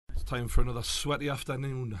Time for another sweaty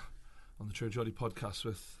afternoon on the True Geordie podcast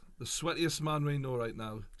with the sweatiest man we know right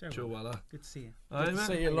now, Joe Weller. Good to see you. Good to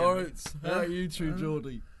see you, Lawrence. How are you, True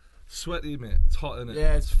Geordie? Sweaty, mate. It's hot, innit?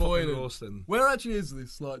 Yeah, it's fucking boiling. roasting. Where actually is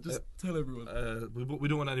this? Like, just tell everyone. We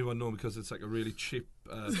don't want anyone knowing because it's like a really cheap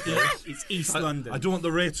place. It's East London. I don't want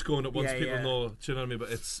the rates going up once people yeah. know. Do you know what I mean?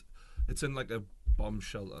 But it's in like a bomb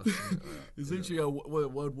shelter. It's literally a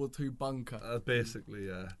World War II bunker. Basically,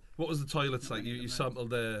 yeah. What was the toilets like? You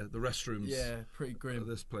sampled the restrooms. Yeah, pretty grim. Of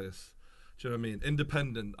this place. Do you know what I mean?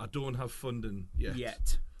 Independent. I don't have funding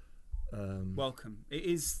yet. Welcome.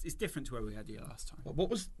 It's different to where we had you last time.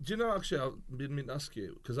 Do you know, actually, I didn't mean to ask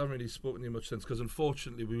you, because I haven't really spoken to you much since, because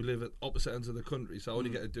unfortunately we live at opposite ends of the country, so I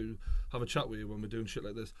only get to have a chat with you when we're doing shit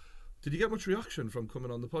like this. Did you get much reaction from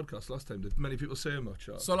coming on the podcast last time? Did many people say much?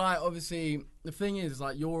 Or? So, like, obviously, the thing is,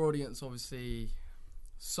 like, your audience, obviously,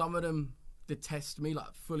 some of them detest me,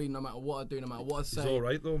 like, fully, no matter what I do, no matter what I say. He's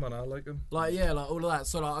alright, though, man. I like him. Like, yeah, like, all of that.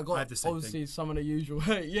 So, like, I got, obviously, some of the usual.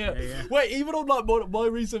 yeah. Yeah. Wait, even on, like, my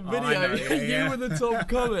recent video, you were the top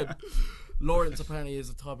comment. Lawrence apparently is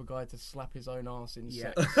the type of guy to slap his own ass in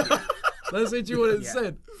sex. That's literally what it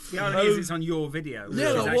said. The irony is it's on your video.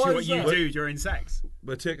 Yeah, It's like, actually what you do during sex.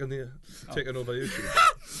 We're taking over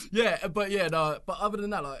YouTube. But other than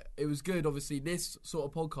that, like, it was good. Obviously, this sort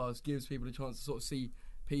of podcast gives people a chance to sort of see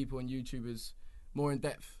people and YouTubers more in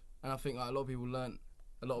depth, and I think like a lot of people learnt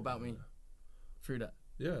a lot about me through that.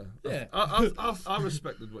 Yeah. I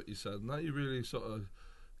respected what you said, and that you really sort of.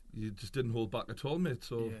 You just didn't hold back at all, mate.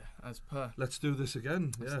 So as per. Let's do this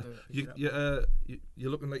again. You're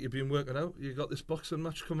looking like you've been working out. You got this boxing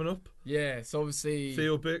match coming up. Yeah, so obviously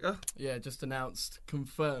Theo Baker. Yeah, just announced,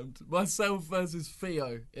 confirmed. Myself versus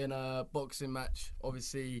Theo in a boxing match.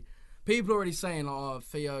 Obviously, people are already saying, "Oh,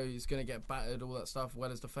 Theo is gonna get battered," all that stuff.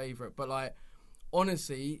 Well, as the favourite, but like,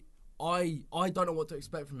 honestly, I don't know what to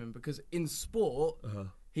expect from him because in sport.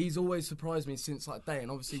 He's always surprised me since like day, and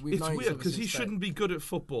obviously we've known. It's weird because he shouldn't be good at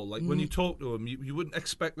football. Like when you talk to him, you wouldn't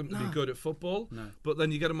expect him to be good at football. No. But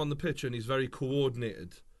then you get him on the pitch and he's very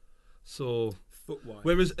coordinated. So footwise.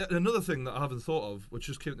 Whereas another thing that I haven't thought of, which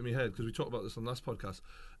just came to my head because we talked about this on the last podcast,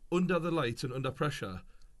 under the light and under pressure,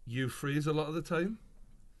 you freeze a lot of the time.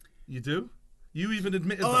 You do. You even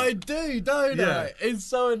admitted that. I do, don't I? It's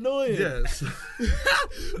so annoying. Yes.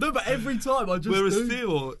 No, but every time I just Whereas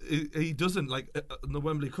Theo, he doesn't. Like, in the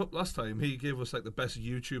Wembley Cup last time, he gave us, like, the best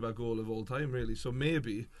YouTuber goal of all time, really. So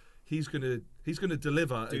maybe he's gonna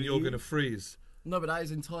deliver and you're going to freeze. No, but that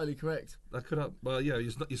is entirely correct. That could have... Well, yeah,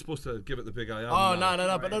 you're supposed to give it the big eye out. Oh,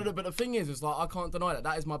 no. But the thing is like, I can't deny that.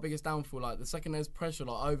 That is my biggest downfall. Like, the second there's pressure,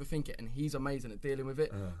 like, I overthink it, and he's amazing at dealing with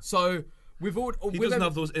it. So... He doesn't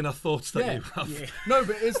have those inner thoughts that you have. Yeah. No,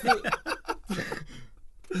 but it's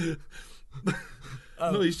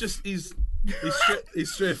No,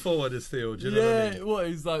 he's straightforward as Theo. Do you know what I mean? What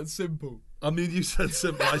he's like simple. I mean, you said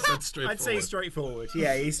simple. I said straightforward. I'd say straightforward.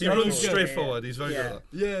 Yeah, he's straightforward. He's very good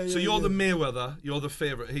at that. Yeah. So you're the Mayweather. You're the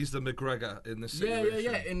favourite. He's the McGregor in this situation.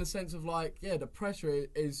 Yeah. In the sense of like, the pressure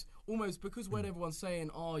is almost because when everyone's saying,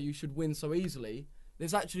 "Oh, you should win so easily."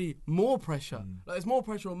 There's actually more pressure. Like, there's more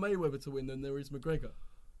pressure on Mayweather to win than there is McGregor.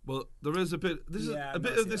 Well, there is a bit. A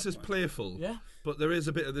bit of this is playful. Yeah. But there is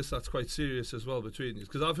a bit of this that's quite serious as well between you,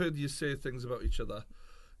 because I've heard you say things about each other.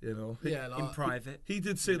 You know. Like, in private. He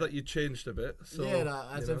did say that you changed a bit. So,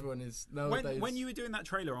 as everyone is nowadays. When you were doing that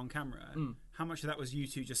trailer on camera, how much of that was you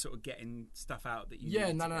two just sort of getting stuff out that you?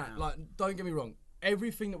 Yeah, no. Like, don't get me wrong.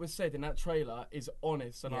 Everything that was said in that trailer is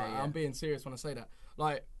honest, and I'm being serious when I say that.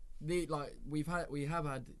 Like. We have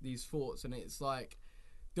had these thoughts, and it's like,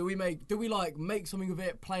 do we make something of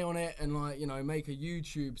it, play on it, and like, you know, make a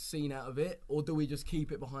YouTube scene out of it, or do we just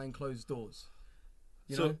keep it behind closed doors?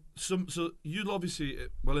 So you'll obviously,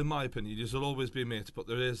 well, in my opinion, you'll always be mates, but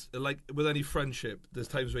there is, like with any friendship, there's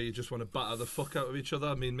times where you just want to batter the fuck out of each other.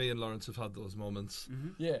 I mean, me and Lawrence have had those moments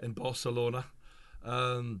in Barcelona.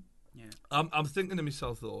 I'm thinking to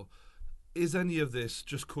myself though, is any of this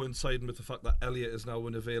just coinciding with the fact that Elliot is now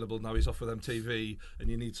unavailable? Now he's off with MTV, and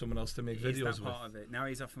you need someone else to make videos with. That part of it. Now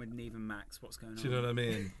he's off with Neve and Max. What's going on? Do you know what I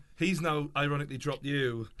mean? He's now ironically dropped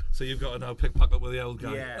you, so you've got to now pick back up with the old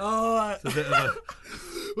guy. Yeah. Oh, it's a bit of a...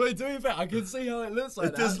 Wait, do me a favor. I can see how it looks like.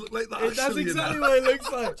 It does look like that. That's exactly what it looks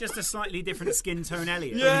like. Just a slightly different skin tone,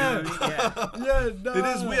 Elliot. Yeah. You know what I mean? No. It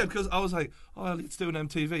is weird because I was like, "Oh, Elliot's doing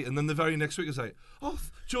MTV," and then the very next week it's like, "Oh,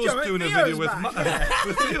 Joe's doing a video with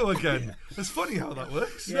Theo again." It's funny how that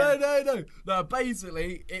works. Yeah. No.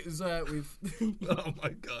 Basically, it was we've. Oh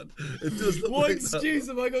my god! It does look what like excuse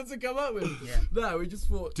that. have I got to come up with? Yeah. No, we just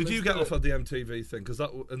thought. Did you get off of the MTV thing? Because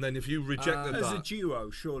that, and then if you rejected as that a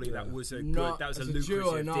duo, surely that was a not good. That was a as lucrative.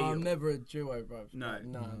 duo, no, deal. I'm never a duo, bro. No.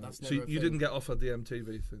 That's So never. you didn't get offered the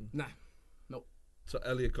MTV thing. Nah, nope. So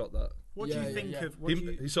Elliot got that. What do you think of?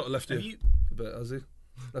 He sort of left you a bit, has he?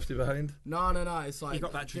 Left you behind. No. It's like He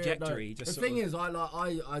got that trajectory. The thing is, I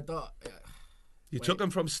don't. You took him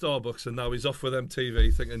from Starbucks and now he's off with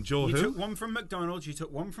MTV thinking, Joe You who? took one from McDonald's, you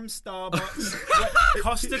took one from Starbucks,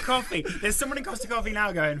 Costa Coffee. There's someone in Costa Coffee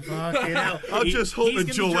now going, fucking hell. I'm just hoping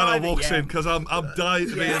Joe Weller walks in because I'm dying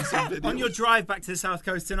to be in some videos. On your drive back to the South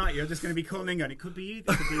Coast tonight, you're just going to be calling and going, it could be you,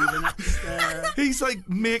 this could be the next... He's like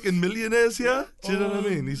making millionaires here. Do you know what I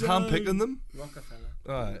mean? He's handpicking them. Rockefeller.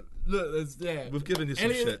 All right. Look, We've given you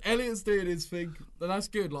some shit. Elliot's doing his thing, and that's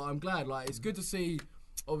good. Like, I'm glad. Like, it's good to see.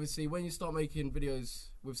 Obviously, when you start making videos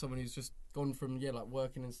with someone who's just gone from like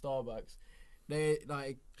working in Starbucks, they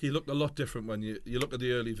like. He looked a lot different when you look at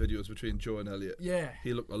the early videos between Joe and Elliot. Yeah.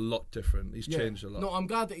 He looked a lot different. He's changed a lot. No, I'm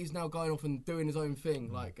glad that he's now going off and doing his own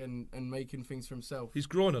thing, like and making things for himself. He's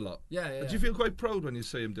grown a lot. Yeah. Do you feel quite proud when you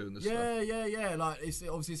see him doing this stuff? Yeah. Like, it's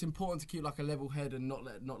obviously it's important to keep like a level head and not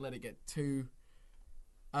let it get too.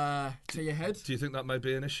 To your head. Do you think that might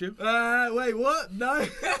be an issue? Wait, what? No.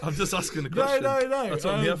 I'm just asking a question. No. That's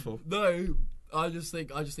what I'm here for. No, I just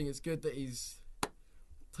think it's good that he's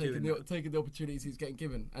taking the opportunities he's getting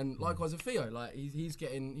given, and likewise with Theo, like he's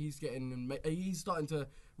starting to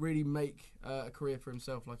really make a career for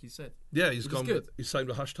himself, like he said. Yeah, he's signed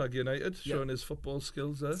with #United, showing his football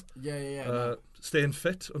skills there. Yeah. Staying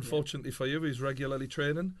fit, unfortunately for you, he's regularly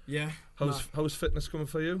training. Yeah. How's fitness coming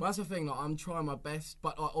for you? Well, that's the thing. Like, I'm trying my best,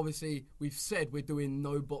 but obviously we've said we're doing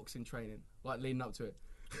no boxing training, like leading up to it.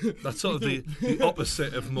 That's sort of the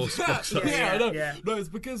opposite of most boxers. Yeah. No, it's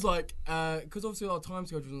because because obviously our time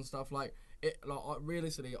schedules and stuff,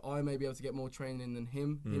 realistically, I may be able to get more training than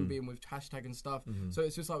him being with hashtag and stuff. So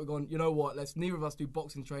it's just like we're going, you know what? Let's neither of us do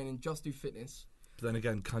boxing training, just do fitness. But then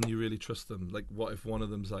again, can you really trust them? Like, what if one of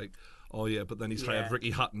them's like, oh yeah, but then he's hired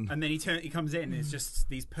Ricky Hatton, and then he comes in, and it's just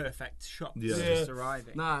these perfect shots just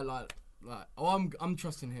arriving. Nah, I'm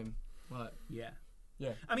trusting him. Yeah.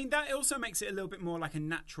 I mean, that also makes it a little bit more like a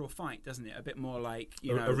natural fight, doesn't it? A bit more like,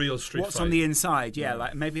 a real street what's fight. on the inside. Yeah,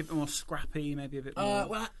 like maybe a bit more scrappy, maybe a bit more...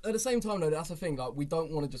 Well, at the same time, though, that's the thing. Like, we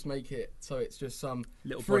don't want to just make it so it's just some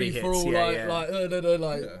little free for all.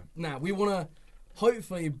 hits, Nah, we want to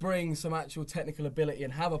hopefully bring some actual technical ability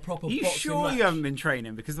and have a proper boxing match. You sure you haven't been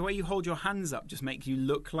training? Because the way you hold your hands up just makes you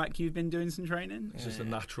look like you've been doing some training. It's just a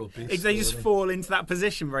natural beast. They just fall into that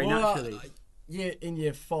position very naturally. In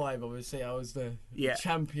year 5, obviously, I was the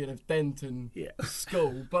champion of Denton Yeah.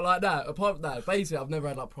 school. But like that, apart from that, basically, I've never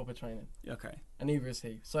had like proper training. Okay. And neither is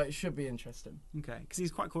he. So it should be interesting. Okay. Because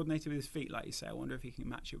he's quite coordinated with his feet, like you say. I wonder if he can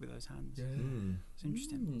match it with those hands. Yeah. It's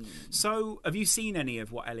interesting. So, have you seen any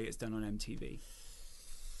of what Elliot's done on MTV?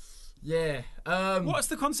 Yeah. What's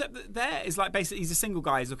the concept there? Is like basically he's a single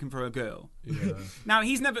guy who's looking for a girl. Yeah. Now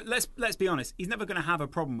he's never. Let's be honest. He's never going to have a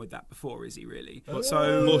problem with that before, is he? Really?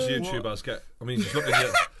 So most YouTubers get. I mean, just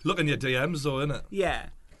look in your DMs, though, innit? Yeah.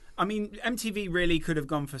 I mean, MTV really could have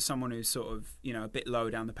gone for someone who's sort of a bit low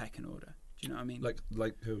down the pecking order. Do you know what I mean?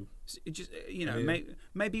 Like who? It just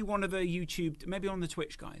maybe one of the YouTube, maybe one of the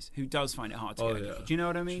Twitch guys who does find it hard to get. Yeah. Do you know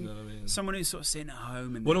what I mean? Do you know what I mean? Someone who's sort of sitting at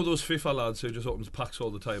home and one of those FIFA lads who just opens packs all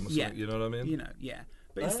the time or something. Yeah. You know what I mean?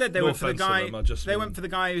 But instead they went for the guy. They went for the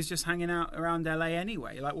guy who's just hanging out around LA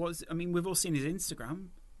anyway. Like, we've all seen his Instagram.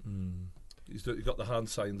 He's got the hand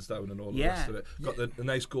signs down and all the rest of it. Got the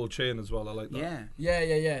nice gold chain as well. I like that.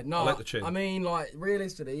 Yeah. No, I like the chain. I mean, like,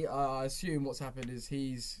 realistically, I assume what's happened is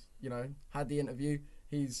he's, had the interview.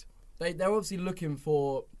 They're obviously looking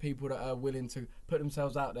for people that are willing to put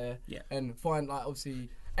themselves out there and find, like, obviously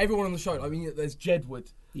everyone on the show. I mean, there's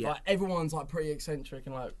Jedward. Like, everyone's like pretty eccentric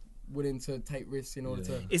and like willing to take risks in order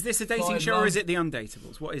to. Is this a dating show or is it the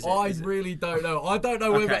Undateables? What is it? I really don't know. I don't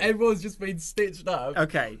know whether everyone's just been stitched up.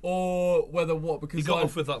 Okay. Or whether what, because he got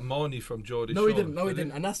off with that Marnie from Geordie. No, he didn't. No, he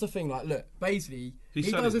didn't. And that's the thing. Like, look, basically, he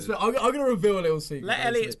does this. Did. I'm going to reveal a little secret. Let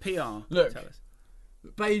Elliot's PR tell us.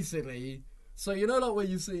 Basically, so like where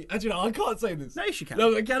you see. Actually, no, I can't say this. No, you can.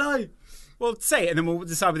 No, can I? Well, say it, and then we'll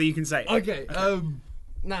decide whether you can say it. Okay.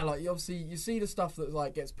 Now, like, obviously, you see the stuff that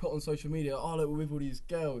like gets put on social media. Oh, look, we're with all these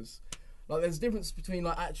girls. Like, there's a difference between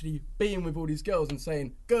like actually being with all these girls and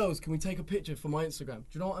saying, "Girls, can we take a picture for my Instagram?" Do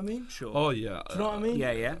you know what I mean? Sure. Oh yeah. Do you know what I mean?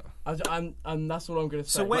 Yeah. And that's what I'm going to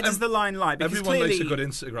say. So where does the line lie? Because everyone clearly, likes a good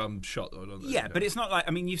Instagram shot, though, don't they? Yeah, but it's not like.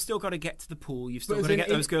 I mean, you've still got to get to the pool. You've still got to get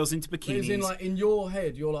those girls into bikinis. In your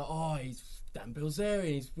head, you're like, oh, he's Dan Bilzerian.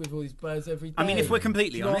 He's with all these birds every day. I mean, if we're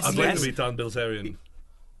completely honest, I'd like to be Dan Bilzerian.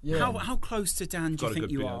 Yeah. How close to Dan do you think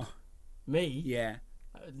you are? Me? Yeah.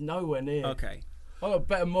 Nowhere near. Okay. I got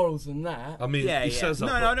better morals than that. I mean, he says that.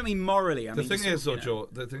 No, I don't mean morally. I mean, the thing is, though, Joe,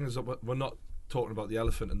 the thing is that we're not talking about the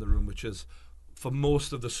elephant in the room, which is, for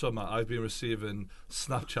most of the summer, I've been receiving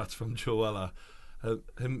Snapchats from Joe Weller,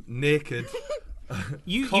 him naked.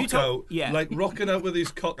 Cock out, like rocking out with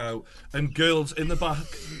his cock out, and girls in the back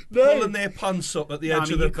pulling their pants up at the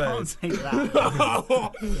edge of the bed. Can't say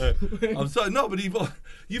that. I'm sorry, no, but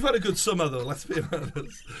you've had a good summer though. Let's be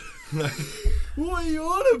honest. What are you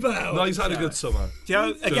on about? No, he's had a good summer.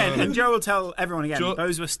 Joe, again, and Joe will tell everyone again.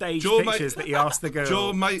 Those were staged pictures that he asked the girl.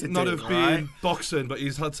 Joe might not have been boxing, but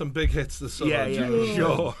he's had some big hits this summer. Yeah,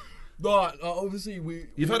 sure. Right, obviously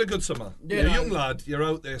you've had a good summer. You're a young lad. You're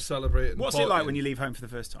out there celebrating. What's it like when you leave home for the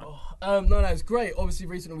first time? No, it's great. Obviously,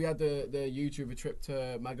 recently we had the YouTuber trip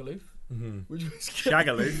to Magaluf, which was good.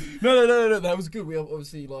 Shagaloo. No, that was good. We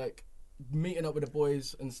obviously like meeting up with the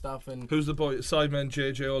boys and stuff. And who's the boy? Sidemen,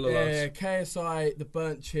 JJ, all the lads. Yeah, KSI, the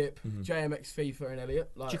Burnt Chip, JMX, FIFA, and Elliot.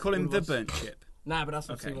 Like, do you call him the Burnt Chip? Nah, but that's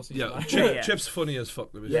what he wants to like. Chip's funny as fuck.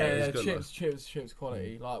 Chip's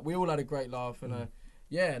quality. Like we all had a great laugh and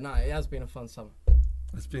it has been a fun summer.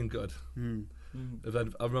 It's been good. I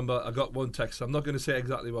remember I got one text. I'm not going to say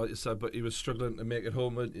exactly what you said, but he was struggling to make it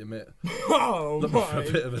home, weren't you, mate? Looking for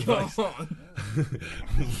a bit of advice.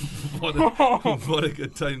 What a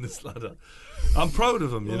good time this lad had. I'm proud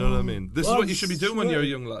of him, you know what I mean? This is what you should be doing when you're a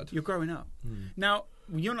young lad. You're growing up. Now,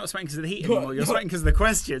 you're not sweating because of the heat anymore. You're sweating because of the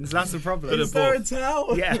questions. That's the problem. Is there a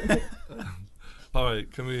towel? Yeah. All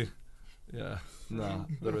right, can we... Yeah. Nah,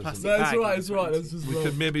 there isn't. No, it's all right. We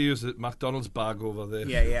could maybe use a McDonald's bag over there.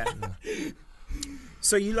 Yeah.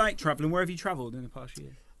 So you like travelling? Where have you travelled in the past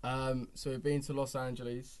year? So we've been to Los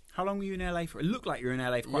Angeles. How long were you in LA for? It looked like you were in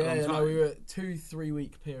LA for quite a long time. No, we were 2-3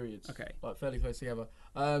 week periods. Okay. Like fairly close together.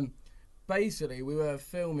 Basically, we were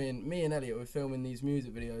filming, me and Elliot were filming these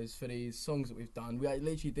music videos for these songs that we've done. We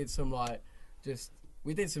literally did some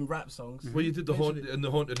we did some rap songs. Well, you did the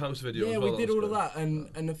haunted house video as well. Yeah, we did all of that.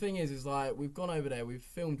 And the thing is like, we've gone over there, we've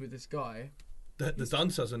filmed with this guy. The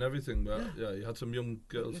dancers and everything, but you had some young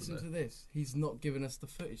girls Listen in there. to this. He's not giving us the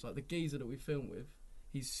footage. Like, the geezer that we filmed with,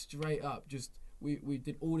 he's straight up just... We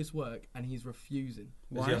did all this work and he's refusing.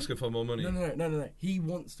 Is he asking for more money? No. He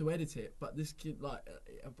wants to edit it, but this kid, like,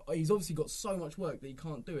 he's obviously got so much work that he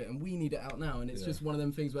can't do it, and we need it out now. And it's just one of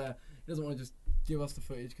them things where he doesn't want to just give us the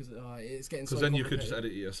footage because it's getting so complicated. Because then you could just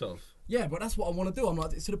edit it yourself. Yeah, but that's what I want to do. I'm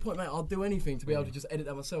like, it's to the point, mate, I'll do anything to be able to just edit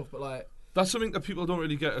that myself. But like, that's something that people don't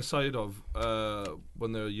really get a side of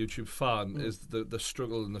when they're a YouTube fan is the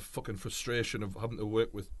struggle and the fucking frustration of having to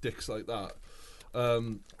work with dicks like that.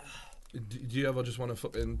 Do you ever just want to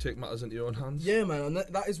fucking take matters into your own hands? Yeah, man, and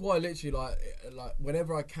that is why literally like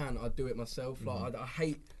whenever I can, I do it myself. Like I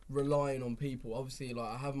hate relying on people. Obviously, like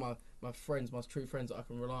I have my friends, my true friends that I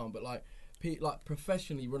can rely on, but like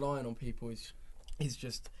professionally relying on people is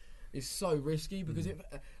so risky because if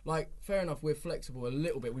like fair enough, we're flexible a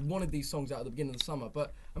little bit. We wanted these songs out at the beginning of the summer,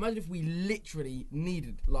 but imagine if we literally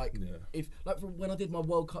needed if when I did my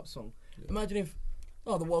World Cup song, imagine if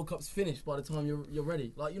the World Cup's finished by the time you're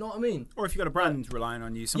ready. Like, you know what I mean? Or if you've got a brand relying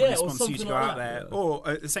on you, someone sponsors you to go out there. Yeah. Or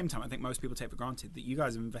at the same time, I think most people take for granted that you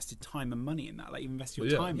guys have invested time and money in that. Like, you've invested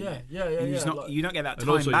your time in it. Yeah. You don't get that time back. And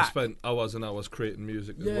also back. you spent hours and hours creating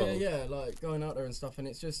music as well. Yeah, like going out there and stuff. And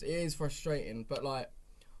it is frustrating. But like...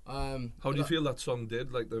 how do you feel that song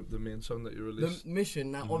did? Like the main song that you released? The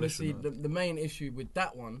Mission. Now, obviously, the main issue with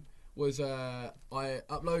that one was I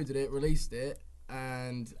uploaded it, released it,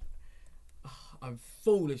 and... I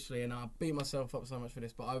foolishly, and I beat myself up so much for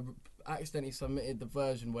this, but I accidentally submitted the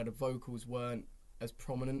version where the vocals weren't as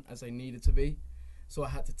prominent as they needed to be, so I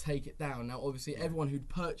had to take it down. Now, obviously, everyone who'd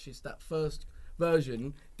purchased that first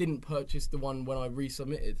version didn't purchase the one when I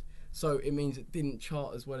resubmitted, so it means it didn't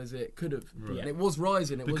chart as well as it could have. Right. And it was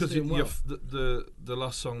rising. Because was doing well. The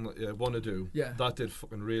last song that Wanna Do, yeah, that did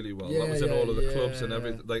fucking really well. That was in all of the clubs and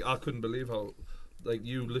everything. Like, I couldn't believe how, like,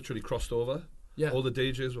 you literally crossed over. Yeah. All the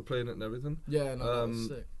DJs were playing it and everything. Yeah, no, that was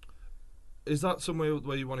sick. Is that somewhere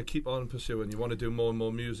where you want to keep on pursuing? You want to do more and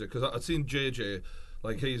more music? Because I've seen JJ,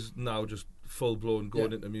 like, he's now just full blown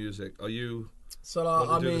going into music. Are you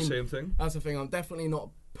want to do the same thing? That's the thing. I'm definitely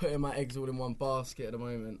not putting my eggs all in one basket at the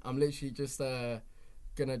moment. I'm literally just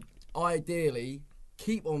gonna ideally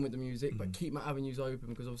keep on with the music, but keep my avenues open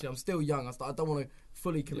because obviously I'm still young. I don't want to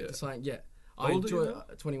fully commit to something yet. I enjoy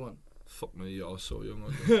 21. Fuck me, you're so young.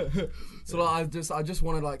 Aren't you? So like, I just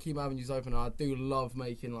want to like keep my avenues open. And I do love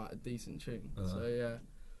making like a decent tune. So yeah.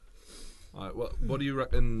 Alright, what do you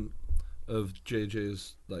reckon of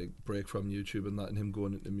JJ's like break from YouTube and that, and him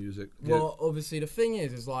going into music? Well, obviously the thing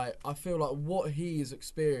is like I feel like what he has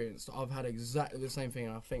experienced, I've had exactly the same thing,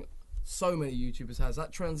 and I think so many YouTubers has,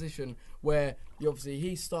 that transition where obviously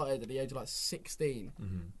he started at the age of like 16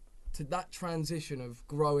 to that transition of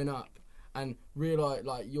growing up and realise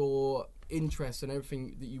like your interests and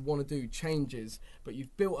everything that you want to do changes, but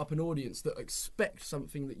you've built up an audience that expect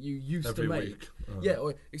something that you used to make. Week. Yeah,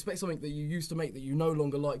 or expect something that you used to make that you no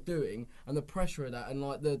longer like doing, and the pressure of that and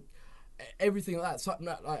like the everything like that, something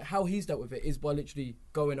that, like how he's dealt with it is by literally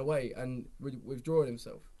going away and withdrawing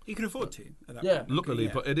himself. He can afford to. At that point. Luckily,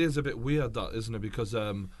 but it is a bit weird, that, isn't it? Because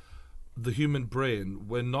the human brain,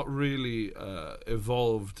 we're not really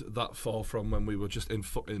evolved that far from when we were just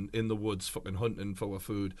in the woods fucking hunting for our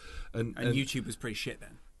food. And YouTube was pretty shit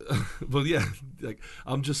then. Well, yeah, like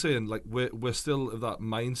I'm just saying, like we're still of that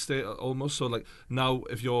mind state almost. So like now,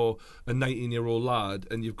 if you're a 19-year-old lad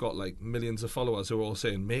and you've got like millions of followers who are all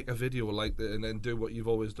saying make a video like that and then do what you've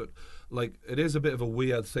always done, like it is a bit of a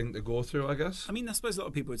weird thing to go through, I guess. I mean, I suppose a lot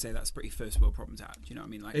of people would say that's pretty first world problem to have. Do you know what I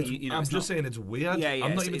mean? Like, I'm just saying it's weird. Yeah,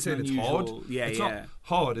 I'm not even saying it's hard. Yeah, it's not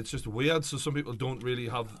hard. It's just weird. So some people don't really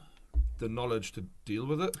have the knowledge to deal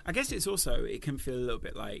with it. I guess it's also, it can feel a little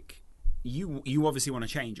bit like you obviously want to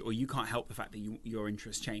change, or you can't help the fact that your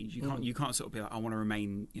interests change. You can't sort of be like, I want to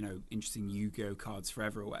remain, interested in Yu-Gi-Oh cards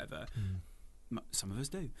forever or whatever. Some of us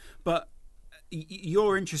do, but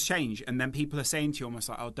your interests change, and then people are saying to you almost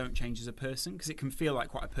like, "Oh, don't change as a person," because it can feel like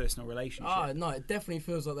quite a personal relationship. No, it definitely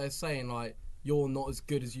feels like they're saying like you're not as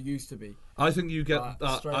good as you used to be. I think you get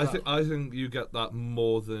that. I think you get that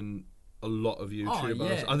more than a lot of YouTubers. Oh,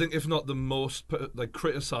 yeah. I think if not the most like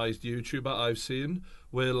criticised YouTuber I've seen,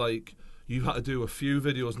 where like you had to do a few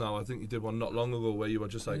videos now. I think you did one not long ago where you were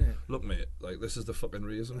just like, look, mate, like this is the fucking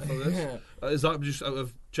reason for this. Is that just out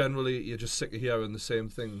of generally you're just sick of hearing the same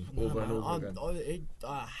thing over and over again?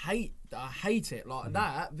 I hate it. Like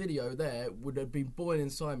that video there would have been boiling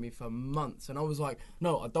inside me for months, and I was like,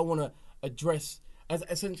 no, I don't want to address.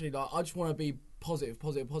 Essentially, like I just want to be positive.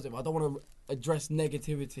 I don't want to address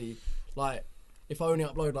negativity. Like if I only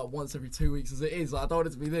upload like once every 2 weeks as it is, like I don't want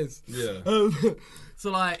it to be this. Yeah.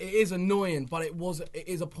 So like it is annoying, but it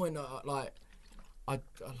is a point that like I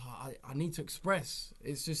need to express.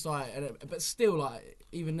 It's just like, but still like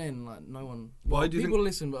even then like no one. Well, people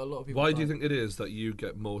listen, but a lot of people. Why do you think it is that you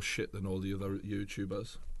get more shit than all the other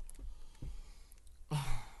YouTubers?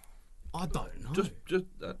 I don't know. Just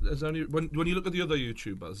there's only when you look at the other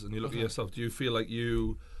YouTubers and you look at yourself, do you feel like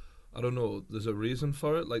you? I don't know. There's a reason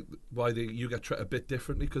for it, like why you get treated a bit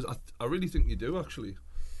differently. Because I really think you do actually.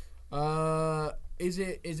 Is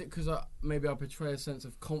it because maybe I portray a sense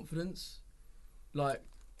of confidence? Like,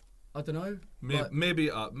 I don't know.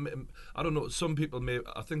 Maybe I don't know. Some people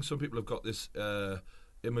I think some people have got this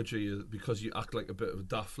imagery because you act like a bit of a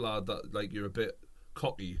daft lad, that like you're a bit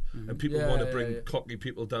cocky, and people want to bring cocky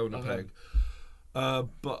people down a peg.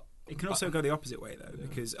 But it can also go the opposite way though,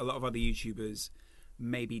 because a lot of other YouTubers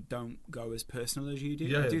maybe don't go as personal as you do.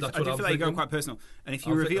 Yeah, I do feel like you go quite personal. And if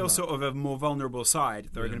you reveal sort of a more vulnerable side,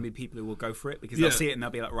 there are going to be people who will go for it because they'll see it and they'll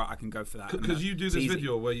be like, right, I can go for that. Because you do this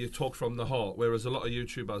video where you talk from the heart, whereas a lot of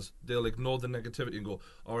YouTubers, they'll ignore the negativity and go,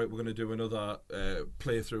 all right, we're going to do another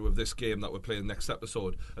playthrough of this game that we're playing next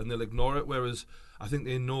episode, and they'll ignore it, whereas I think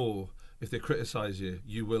they know if they criticise you,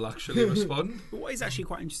 you will actually respond. But what is actually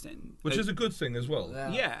quite interesting, which is a good thing as well.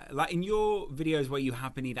 Yeah, like in your videos where you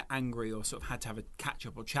have been either angry or sort of had to have a catch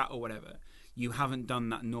up or chat or whatever, you haven't done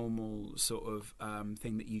that normal sort of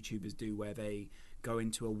thing that YouTubers do where they go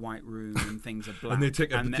into a white room and things are black and they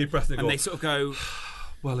take a deep breath and go, they sort of go,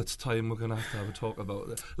 well, it's time, we're going to have a talk about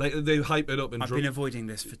it. Like, they hype it up. And I've been avoiding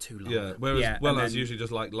this for too long. Yeah, whereas usually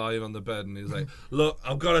just like lying on the bed and he's like, look,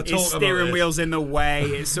 I've got to talk about this. His steering wheel's in the way.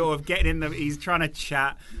 It's sort of getting in the... He's trying to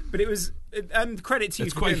chat. But it was... And credit to you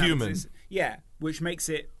it's for quite doing human. That, which makes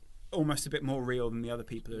it almost a bit more real than the other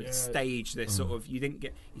people who stage this sort of... You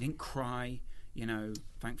didn't cry...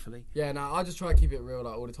 thankfully. Yeah, no, I just try to keep it real,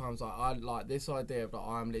 like all the times. Like I like this idea of like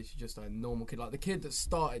I'm literally just a normal kid, like the kid that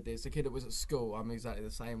started this, the kid that was at school. I'm exactly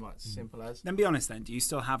the same, like simple as. Then be honest. Then, do you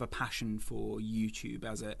still have a passion for YouTube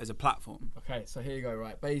as a platform? Okay, so here you go.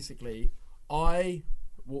 Right, basically, I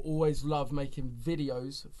will always love making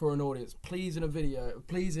videos for an audience, pleasing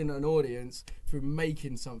an audience through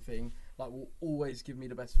making something. Like will always give me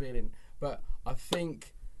the best feeling. But I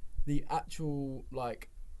think the actual like.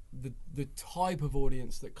 The type of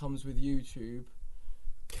audience that comes with YouTube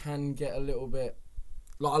can get a little bit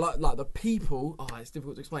like the people. Oh, it's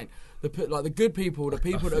difficult to explain. The good people, the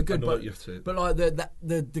people that are good, but like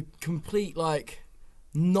the complete like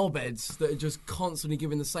knobheads that are just constantly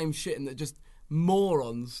giving the same shit and that just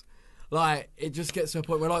morons. Like, it just gets to a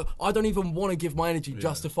point where, like, I don't even want to give my energy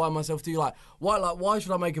just to find myself to you. Like, why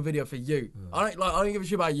should I make a video for you? I don't give a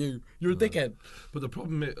shit about you. You're a dickhead. But the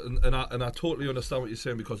problem is, and I totally understand what you're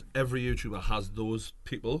saying, because every YouTuber has those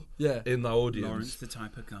people in their audience. Lawrence, the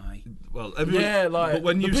type of guy. Well, but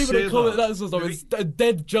when the you people say that comment that sort of stuff, it's a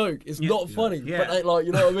dead joke. It's not funny. Yeah. But, like,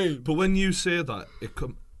 you know what I mean? But when you say that,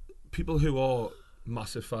 people who are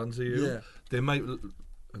massive fans of you, they might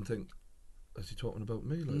and think, is he talking about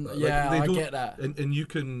me? Like that? Yeah, like, I get that. And you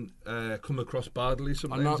can come across badly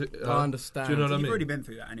sometimes. I understand. Do you know what I mean? You've already been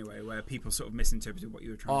through that anyway, where people sort of misinterpreted what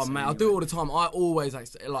you were trying to say. Oh, man, anyway. I do it all the time. I always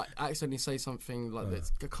accidentally say something like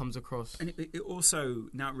that comes across. And it also,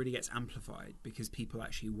 now it really gets amplified because people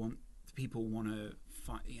actually want to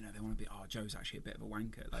fight, you know, they want to be, Joe's actually a bit of a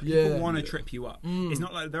wanker. Like, people want to trip you up. It's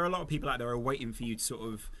not like there are a lot of people out there who are waiting for you to sort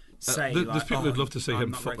of say, there's people who'd love to see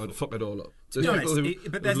him fuck it all up. There's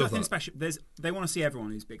but there's nothing special. They want to see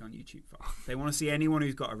everyone who's big on YouTube fuck. They want to see anyone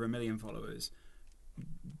who's got over 1 million followers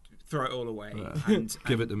throw it all away and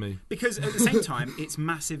give it to me. Because at the same time, it's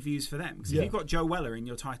massive views for them. Because if you've got Joe Weller in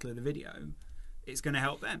your title of the video, it's going to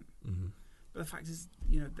help them. Mm-hmm. But the fact is,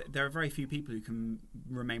 you know, there are very few people who can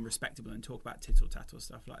remain respectable and talk about tittle tattle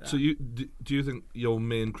stuff like that. So do you think your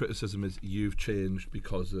main criticism is you've changed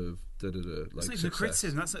because of like it's not success? a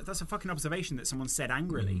criticism. That's a fucking observation that someone said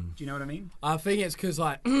angrily. Do you know what I mean? I think it's because,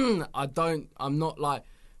 like, I'm not, like,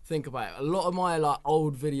 think about it. A lot of my, like,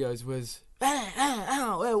 old videos was,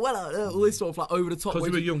 all this sort of, like, over the top. Because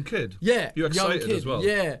you were a young kid. Yeah. You're excited as well.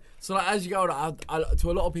 Yeah. So, like, as you go on,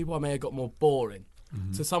 to a lot of people, I may have got more boring.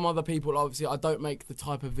 Mm-hmm. To some other people, obviously, I don't make the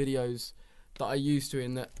type of videos that I used to,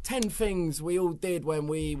 in that 10 things we all did when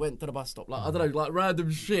we went to the bus stop. Like, I don't know, like random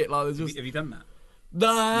shit. Like, there's just... Have you done that? No,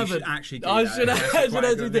 I haven't. You should actually do I that. should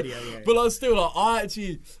actually do. Video, yeah. But I still, like, I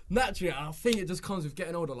actually, naturally, I think it just comes with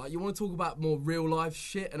getting older. Like, you want to talk about more real life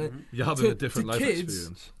shit, and you're having a different life kids,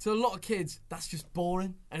 experience. To a lot of kids, that's just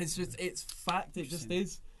boring, and it's fact. It just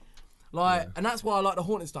is. Like, and that's why I like the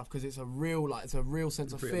haunted stuff, because it's a real, like, it's a real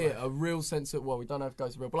sense of fear, a real sense of, well, we don't know if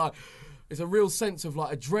ghosts are real, but like, it's a real sense of,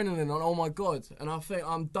 like, adrenaline and, oh my god. And I think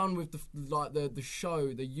I'm done with the show,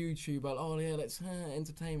 the YouTube, like, oh yeah, let's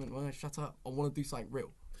entertainment. Well, shut up. I want to do something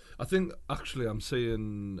real. I think actually I'm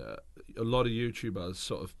seeing a lot of YouTubers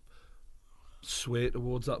sort of sway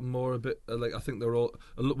towards that more a bit. Like, I think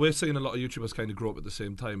we're seeing a lot of YouTubers kind of grow up at the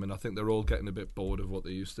same time, and I think they're all getting a bit bored of what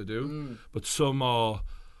they used to do. But some are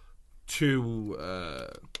too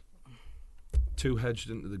hedged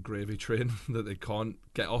into the gravy train that they can't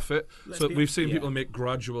get off it. We've seen people make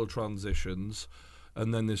gradual transitions,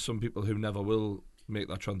 and then there's some people who never will make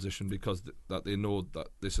that transition because that they know that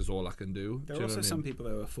this is all I can do. There are also some people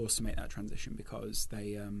who are forced to make that transition because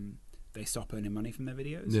they stop earning money from their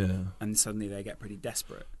videos, and suddenly they get pretty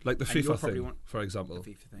desperate. Like the FIFA thing, for example. The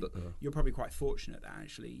FIFA thing. You're probably quite fortunate that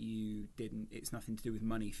actually you didn't. It's nothing to do with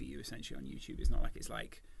money for you essentially on YouTube. It's not like it's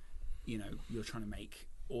like, you know, you're trying to make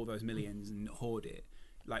all those millions and hoard it.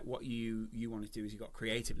 Like, what you want to do is you got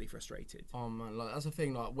creatively frustrated. Oh man, like that's the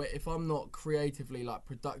thing. Like, if I'm not creatively, like,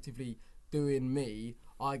 productively doing me,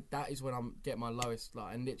 that is when I'm getting my lowest.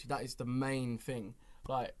 Like, and literally that is the main thing.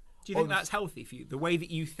 Like, do you think that's healthy for you? The way that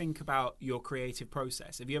you think about your creative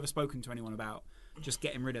process. Have you ever spoken to anyone about just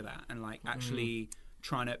getting rid of that and, like, actually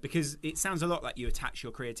trying to, because it sounds a lot like you attach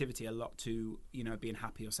your creativity a lot to, you know, being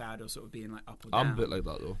happy or sad or sort of being, like, up or down. I'm a bit like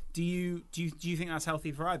that though. Do you think that's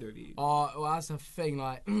healthy for either of you? Well, that's the thing.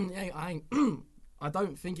 Like, I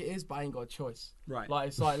don't think it is, but I ain't got a choice. Right. Like,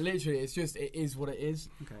 it's like literally, it's just, it is what it is.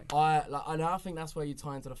 Okay. And I think that's where you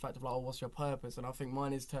tie into the fact of, like, oh, what's your purpose? And I think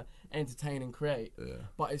mine is to entertain and create. Yeah.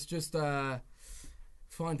 But it's just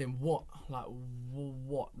finding what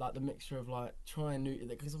the mixture of, like, trying new.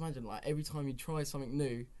 Because imagine, like, every time you try something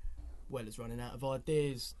new, Weller's running out of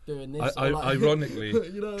ideas, doing this. Ironically,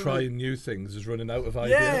 you know, trying new things is running out of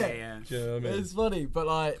ideas. Yeah. Do you know what I mean? It's funny, but,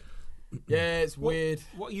 like, yeah, it's weird.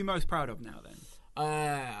 What are you most proud of now then?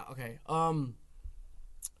 Okay.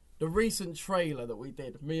 The recent trailer that we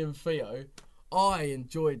did, me and Theo, I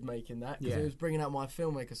enjoyed making that because it was bringing out my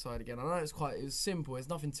filmmaker side again. I know it was simple. It's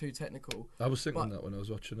nothing too technical. I was thinking that when I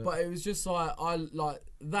was watching it. But it was just like, I like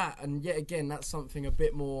that, and yet again, that's something a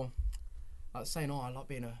bit more like saying, I like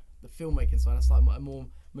being the filmmaking side. That's like a more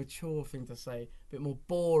mature thing to say, a bit more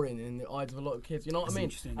boring in the eyes of a lot of kids. You know what I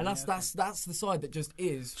mean? And that's the side that just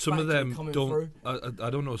is. Some of them don't. Through. I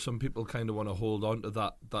don't know. Some people kind of want to hold on to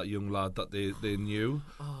that young lad that they knew.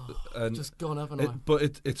 And just gone, haven't I?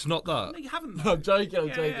 But it's not that. No, you haven't. I'm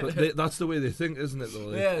joking. But that's the way they think, isn't it?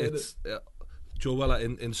 Though. It's Joe Weller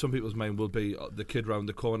in some people's mind will be the kid round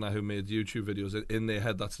the corner who made YouTube videos. In their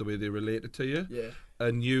head, that's the way they relate it to you. Yeah.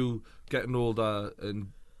 And you getting older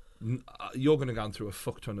and you're going to go through a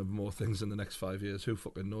fuck ton of more things in the next 5 years. Who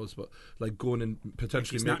fucking knows? But like going and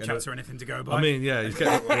potentially making Snapchats or anything to go by. I mean, yeah, he's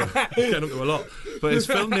getting up to a lot. But his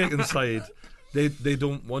filmmaking side, they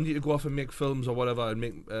don't want you to go off and make films or whatever and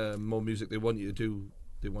make more music. They want you to do.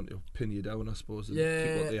 They want to pin you down, I suppose, and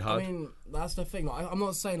keep what they had. I mean, that's the thing. Like, I'm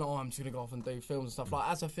not saying like, I'm just gonna go off and do films and stuff. Like,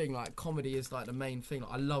 that's the thing. Like, comedy is like the main thing.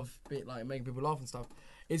 Like, I love like making people laugh and stuff.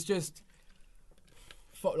 It's just,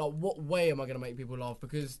 like, what way am I gonna make people laugh?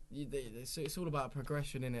 Because it's all about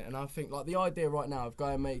progression, innit? And I think like the idea right now of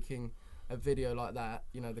going making a video like that,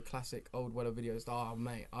 you know, the classic old Weller videos. Oh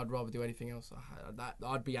mate, I'd rather do anything else.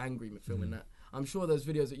 I'd be angry with filming that. I'm sure there's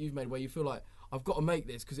videos that you've made where you feel like I've got to make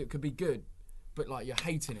this because it could be good. But like you're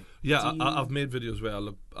hating it. Yeah, I've made videos where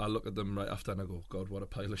I look at them right after and I go, God, what a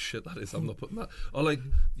pile of shit that is. I'm not putting that. Or like,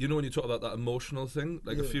 you know, when you talk about that emotional thing,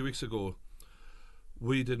 like a few weeks ago,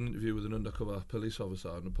 we did an interview with an undercover police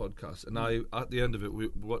officer on the podcast, and I, at the end of it, we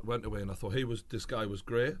went away and I thought this guy was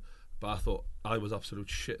great, but I thought I was absolute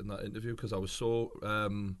shit in that interview because I was so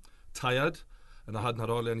tired and I hadn't had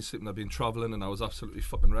hardly any sleep and I'd been travelling and I was absolutely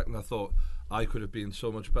fucking wrecked and I thought I could have been so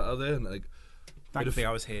much better there and like. Thankfully,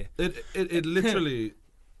 I was here. It literally,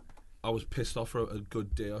 I was pissed off for a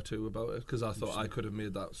good day or two about it because I thought I could have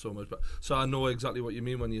made that so much better. So I know exactly what you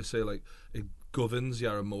mean when you say like it governs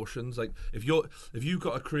your emotions. Like if you've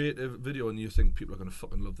got a creative video and you think people are gonna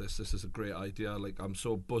fucking love this is a great idea. Like I'm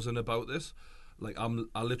so buzzing about this. Like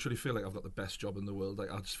I literally feel like I've got the best job in the world.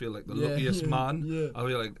 Like I just feel like the luckiest man. Yeah. I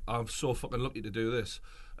feel like I'm so fucking lucky to do this.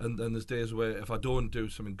 And then there's days where if I don't do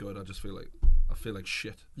something good, I just feel like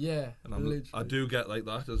shit. Yeah, and I do get like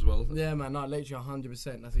that as well. Yeah, man, no, literally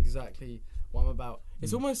 100%. That's exactly what I'm about.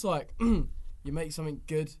 It's almost like you make something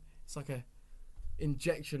good. It's like a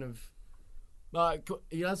injection of, like,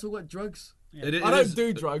 you guys talk about drugs. Yeah. I don't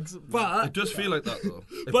do drugs, but it does feel like that though.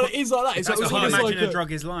 But it is like that. It's like what you imagine a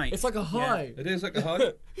drug is like. It's like a high. Yeah. It is like a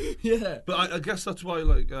high. Yeah. But I guess that's why,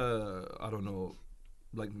 like, I don't know,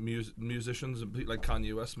 like musicians and people like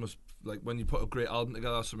Kanye West must, like, when you put a great album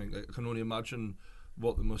together or something, like, I can only imagine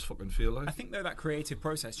what they must fucking feel like. I think though that creative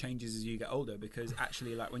process changes as you get older because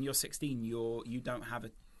actually, like, when you're 16, you don't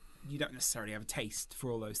necessarily have a taste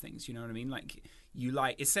for all those things. You know what I mean? Like, you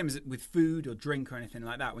like, it's the same as with food or drink or anything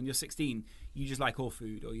like that. When you're 16, you just like all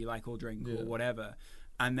food or you like all drink or whatever.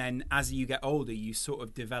 And then as you get older, you sort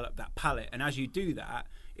of develop that palate. And as you do that,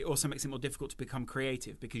 it also makes it more difficult to become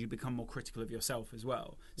creative because you become more critical of yourself as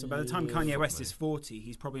well. So by the time Kanye West is 40,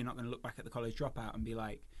 he's probably not going to look back at the College Dropout and be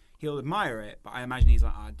like, he'll admire it, but I imagine he's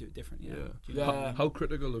like, I'd do it different. How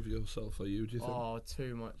critical of yourself are you, do you think? Oh,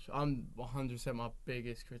 too much. I'm 100% my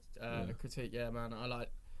biggest critique. Yeah, man. I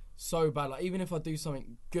like so bad. Like, even if I do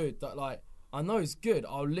something good that, like, I know it's good,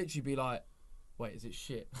 I'll literally be like, wait, is it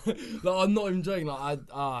shit? Like, I'm not even joking. Like,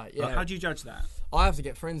 yeah. How do you judge that? I have to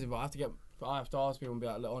get friends involved. I have to ask people and be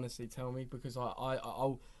like, look, honestly, tell me, because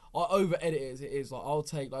I'll over edit it as it is. Like, I'll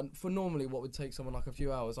take, like, for normally what would take someone like a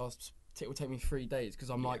few hours, it will take me 3 days because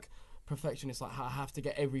I'm like perfectionist. Like, I have to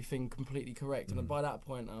get everything completely correct, and by that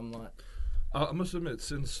point, I'm like. I must admit,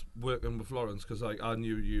 since working with Lawrence, because like I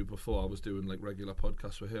knew you before I was doing like regular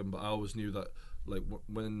podcasts with him, but I always knew that like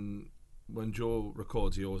when Joe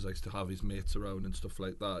records, he always likes to have his mates around and stuff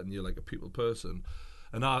like that, and you're like a people person.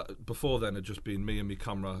 And before then, it'd just been me and my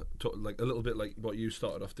camera, like a little bit like what you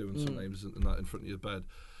started off doing sometimes, and that in front of your bed.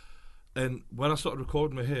 And when I started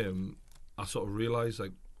recording with him, I sort of realised,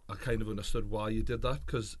 like, I kind of understood why you did that,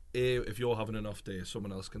 because if you're having an off day,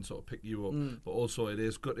 someone else can sort of pick you up, but also it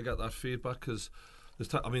is good to get that feedback, because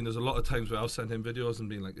there's a lot of times where I've sent him videos and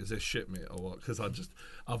been like, is this shit, mate, or what? Because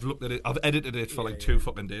I've looked at it, I've edited it for 2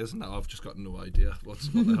 fucking days, and now I've just got no idea what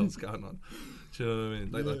the hell's going on. Do you know what I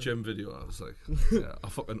mean? Like that gym video, I was like, I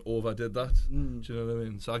fucking overdid that. Do you know what I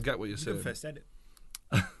mean? So I get what you're saying. Good first edit.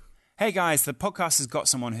 Hey guys, the podcast has got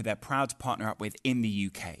someone who they're proud to partner up with in the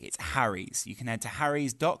UK. It's Harry's. You can head to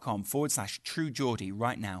harrys.com/True Geordie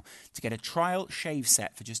right now to get a trial shave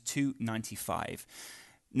set for just $2.95.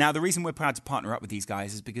 Now, the reason we're proud to partner up with these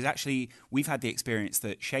guys is because actually we've had the experience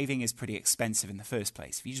that shaving is pretty expensive in the first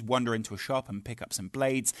place. If you just wander into a shop and pick up some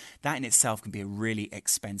blades, that in itself can be a really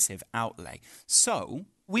expensive outlay. So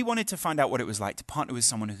we wanted to find out what it was like to partner with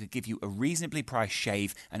someone who could give you a reasonably priced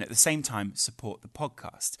shave and at the same time support the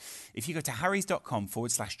podcast. If you go to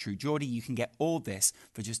harrys.com/True Geordie, you can get all this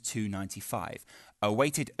for just $2.95. A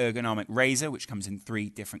weighted ergonomic razor, which comes in 3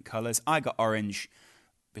 different colours. I got orange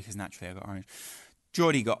because naturally I got orange.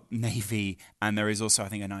 Geordie got navy, and there is also, I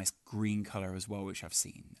think, a nice green colour as well, which I've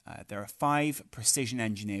seen. There are 5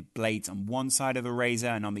 precision-engineered blades on one side of the razor,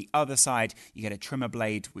 and on the other side, you get a trimmer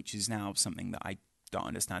blade, which is now something that I don't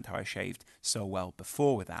understand how I shaved so well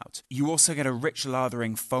before without. You also get a rich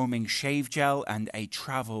lathering foaming shave gel and a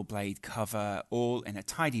travel blade cover, all in a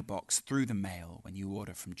tidy box through the mail when you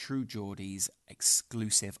order from True Geordie's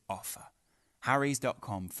exclusive offer.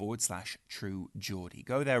 harrys.com/True Geordie.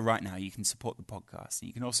 Go there right now. You can support the podcast. And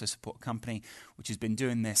you can also support a company which has been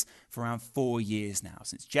doing this for around 4 years now,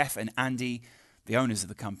 since Jeff and Andy, the owners of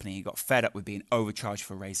the company, got fed up with being overcharged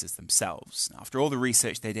for razors themselves. After all the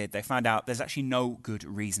research they did, they found out there's actually no good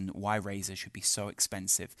reason why razors should be so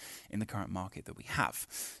expensive in the current market that we have.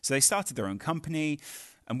 So they started their own company,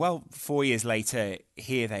 and 4 years later,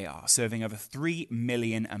 here they are, serving over 3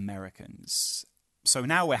 million Americans. So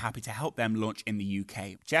now we're happy to help them launch in the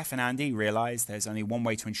UK. Jeff and Andy realised there's only one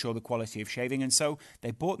way to ensure the quality of shaving, and so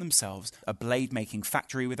they bought themselves a blade-making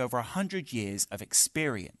factory with over 100 years of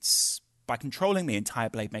experience. By controlling the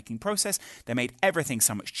entire blade-making process, they made everything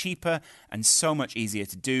so much cheaper and so much easier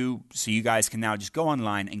to do, so you guys can now just go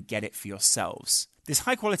online and get it for yourselves. This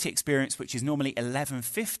high-quality experience, which is normally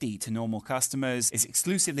 $11.50 to normal customers, is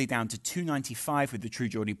exclusively down to $2.95 with the True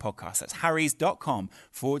Geordie podcast. That's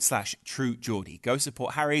harrys.com/True Geordie. Go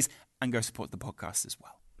support Harry's and go support the podcast as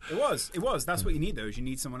well. It was. That's what you need, though, is you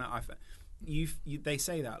need someone at they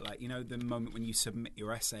say that, like, you know, the moment when you submit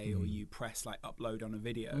your essay or you press, like, upload on a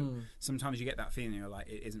video, sometimes you get that feeling, you're like,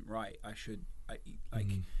 it isn't right. I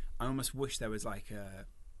almost wish there was, like,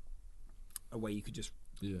 a way you could just...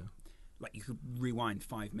 Yeah. Like, you could rewind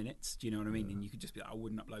 5 minutes, do you know what I mean? And you could just be like, I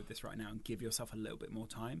wouldn't upload this right now, and give yourself a little bit more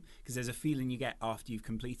time. Because there's a feeling you get after you've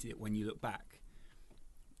completed it when you look back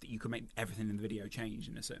that you could make everything in the video change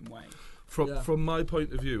in a certain way. From my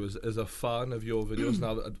point of view, as a fan of your videos,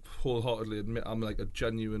 now that I wholeheartedly admit I'm like a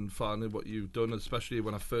genuine fan of what you've done, especially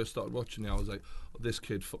when I first started watching you, I was like, oh, this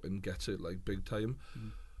kid fucking gets it, like, big time.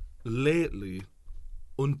 Lately...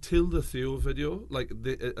 Until the Theo video, like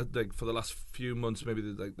for the last few months, maybe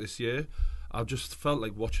like this year, I've just felt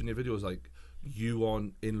like watching your videos, like, you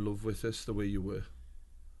aren't in love with this the way you were.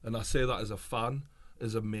 And I say that as a fan,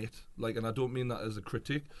 as a mate, like, and I don't mean that as a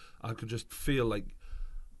critic. I could just feel like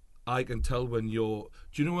I can tell when you're...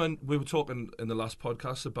 Do you know when we were talking in the last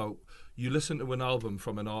podcast about you listen to an album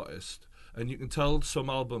from an artist and you can tell some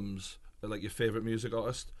albums are like your favourite music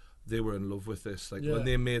artist, they were in love with this. Like, when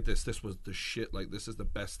they made this was the shit. Like, this is the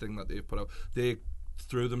best thing that they've put out. They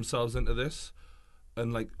threw themselves into this.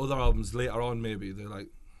 And, like, other albums later on, maybe, they're like,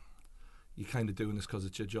 you're kind of doing this because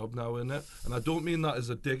it's your job now, isn't it? And I don't mean that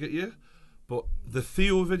as a dig at you, but the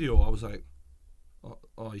Theo video, I was like,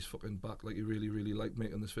 oh, he's fucking back. Like, he really, really liked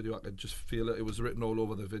making this video. I could just feel it. It was written all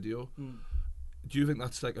over the video. Do you think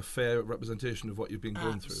that's, like, a fair representation of what you've been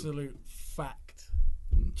going through? Absolute fact.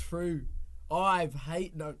 True. I've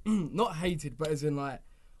not hated, but as in, like,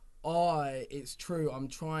 it's true. I'm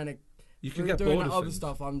trying to... You can get doing bored that of other things.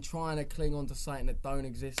 stuff. I'm trying to cling on to something that don't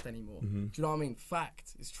exist anymore. Do you know what I mean?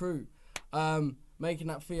 Fact. It's true. Making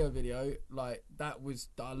that Theo video, like, I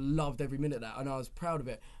loved every minute of that, and I was proud of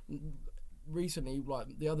it. Recently,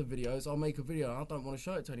 like the other videos, I'll make a video and I don't want to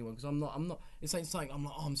show it to anyone because I'm not. It's ain't something I'm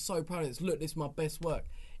like, oh, I'm so proud of this. Look, this is my best work.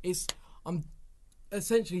 I'm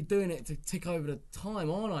essentially doing it to tick over the time,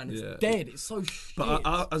 aren't I? And it's dead. It's so shit. But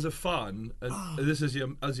I, as a fan, and this is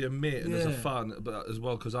as your mate and as a fan, but as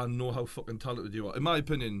well, because I know how fucking talented you are. In my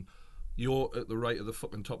opinion, you're at the right of the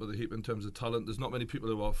fucking top of the heap in terms of talent. There's not many people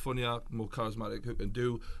who are funnier, more charismatic, who can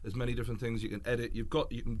do as many different things. You can edit. You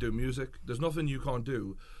can do music. There's nothing you can't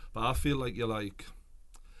do. But I feel like you're like,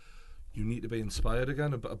 you need to be inspired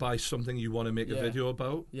again by something you want to make a video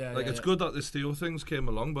about. It's good that this Theo things came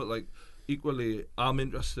along, but like equally, I'm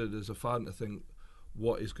interested as a fan to think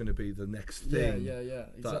what is going to be the next thing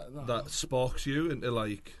exactly. that sparks you into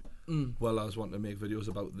like, well, I was wanting to make videos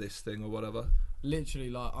about this thing or whatever. Literally,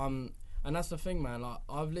 like, and that's the thing, man. Like,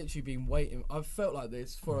 I've literally been waiting. I've felt like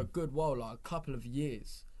this for a good while, like a couple of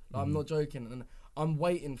years. Like, I'm not joking, and I'm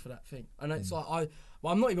waiting for that thing. And it's like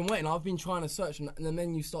I'm not even waiting. I've been trying to search, and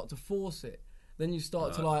then you start to force it. Then you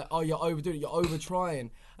start to like, oh, you're overdoing it. You're over trying,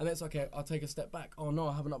 and it's okay. I'll take a step back. Oh no,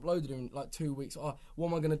 I haven't uploaded in like 2 weeks. Oh, what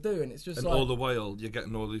am I gonna do? And it's just like, all the while you're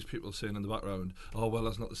getting all these people saying in the background, oh well,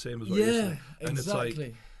 that's not the same as what you're saying. And exactly. It's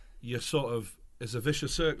like you're sort of, it's a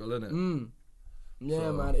vicious circle, isn't it?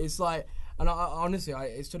 Yeah, man. It's like, and I honestly,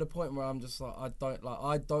 it's to the point where I'm just like,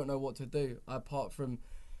 I don't know what to do apart from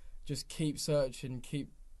just keep searching, keep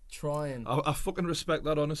trying. I fucking respect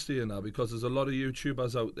that honesty now, because there's a lot of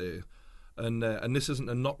YouTubers out there, and this isn't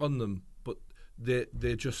a knock on them, but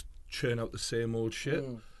they just churn out the same old shit.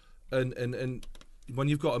 And when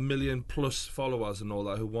you've got 1 million+ followers and all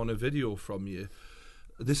that who want a video from you,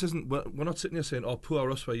 this isn't. We're not sitting here saying, "Oh,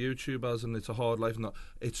 poor us, we're YouTubers and it's a hard life." No,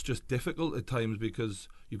 it's just difficult at times because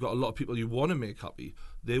you've got a lot of people you want to make happy.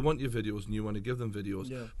 They want your videos and you want to give them videos.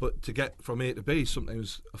 Yeah. But to get from A to B,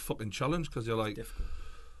 sometimes a fucking challenge because you're like, Difficult.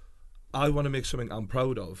 I want to make something I'm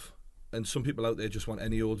proud of, and some people out there just want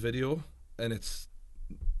any old video, and it's.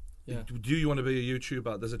 Yeah. Do you want to be a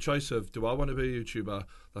YouTuber? There's a choice of, do I want to be a YouTuber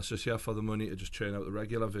that's just here for the money to just churn out the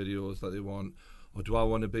regular videos that they want, or do I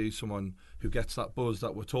want to be someone who gets that buzz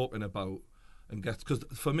that we're talking about and gets, because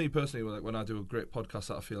for me personally, like when I do a great podcast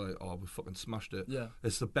that I feel like, oh, we fucking smashed it. Yeah.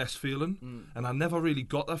 It's the best feeling. And I never really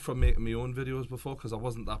got that from making my own videos before because I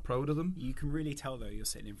wasn't that proud of them. You can really tell though you're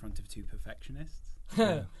sitting in front of two perfectionists.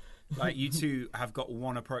 Like you two have got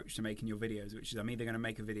one approach to making your videos, which is I'm either going to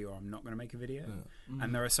make a video or I'm not going to make a video.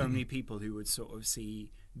 And there are so many people who would sort of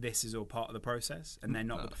see this as all part of the process, and they're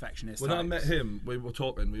not the perfectionist. When I met him, we were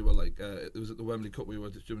talking. We were like, it was at the Wembley Cup. We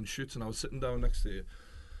were doing shoots, and I was sitting down next to you,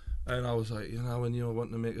 and I was like, you know, when you're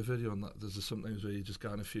wanting to make a video, and that there's just sometimes where you just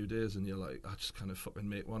go in a few days, and you're like, I just kind of fucking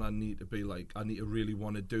make one. I need to be like, I need to really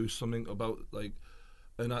want to do something about like.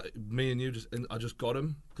 And me and you I just got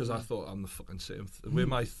him because I thought I'm the fucking same. The way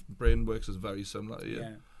my brain works is very similar to you.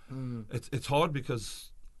 Yeah. It's hard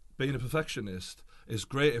because being a perfectionist is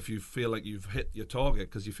great if you feel like you've hit your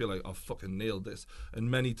target because you feel like I've fucking nailed this,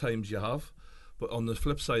 and many times you have. But on the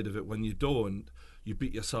flip side of it, when you don't, you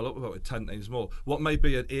beat yourself up about it 10 times more. What might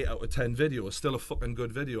be an 8 out of 10 video is still a fucking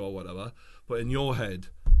good video or whatever, but in your head,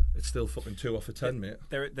 it's still fucking 2 off of 10, mate.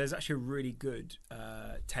 There's actually a really good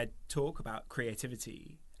TED talk about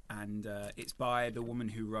creativity, and it's by the woman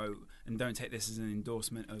who wrote, and don't take this as an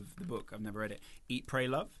endorsement of the book, I've never read it, Eat, Pray,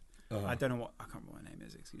 Love. I don't know I can't remember what her name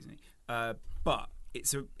is, excuse me. But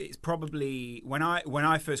it's probably, when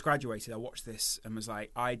I first graduated, I watched this and was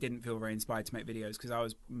like, I didn't feel very inspired to make videos because I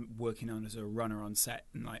was working on as a runner on set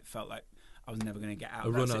and like felt like I was never going to get out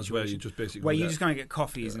of that situation. A runner is where you just basically you just kind of get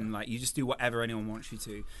coffees and like you just do whatever anyone wants you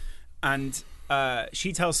to. And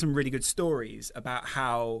she tells some really good stories about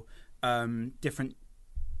how different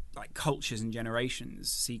like cultures and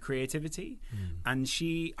generations see creativity. And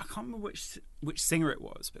I can't remember which singer it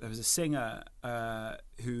was, but there was a singer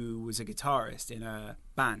who was a guitarist in a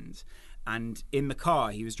band, and in the car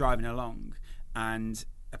he was driving along, and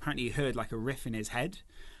apparently he heard like a riff in his head,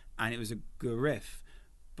 and it was a good riff.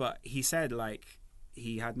 But he said like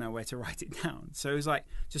he had nowhere to write it down. So he was like,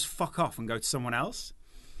 just fuck off and go to someone else.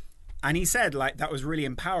 And he said like that was really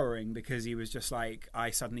empowering because he was just like, I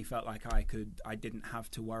suddenly felt like I didn't have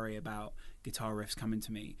to worry about guitar riffs coming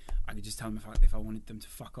to me. I could just tell them if I wanted them to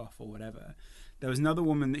fuck off or whatever. There was another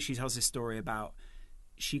woman that she tells this story about.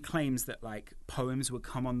 She claims that like poems would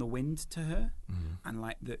come on the wind to her, and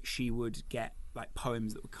like that she would get like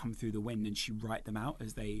poems that would come through the wind and she'd write them out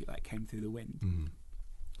as they like came through the wind.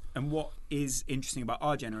 And what is interesting about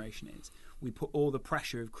our generation is we put all the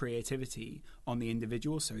pressure of creativity on the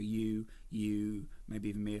individual. So you, maybe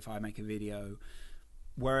even me if I make a video.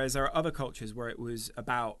 Whereas there are other cultures where it was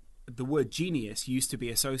about the word genius used to be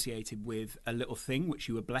associated with a little thing which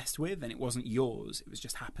you were blessed with, and it wasn't yours. It was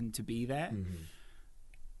just happened to be there.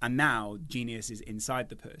 And now genius is inside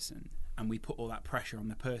the person, and we put all that pressure on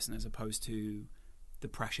the person as opposed to the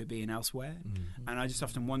pressure being elsewhere. And I just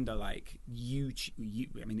often wonder, like, I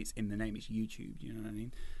mean, it's in the name, it's YouTube, you know what I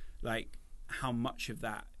mean? Like, how much of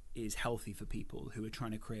that is healthy for people who are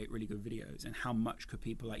trying to create really good videos, and how much could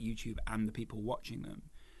people like YouTube and the people watching them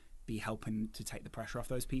be helping to take the pressure off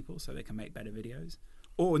those people so they can make better videos?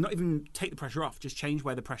 Or not even take the pressure off, just change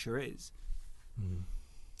where the pressure is.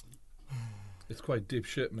 It's quite deep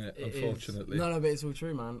shit, mate, unfortunately. No, but it's all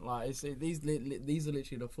true, man. Like, these are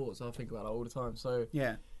literally the thoughts I think about all the time. So,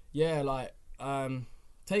 yeah, like,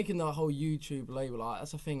 taking the whole YouTube label, like,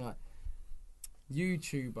 that's the thing, like,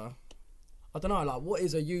 YouTuber, I don't know, like, what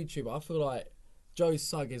is a YouTuber? I feel like Joe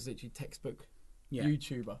Sugg is literally textbook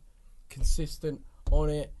YouTuber. Consistent, on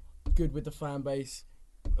it, good with the fan base,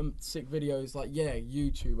 sick videos, like, yeah,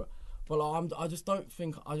 YouTuber. But, like, I just don't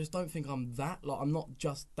think I'm that. Like, I'm not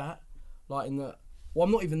just that. Like I'm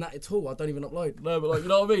not even that at all. I don't even upload. No, but like, you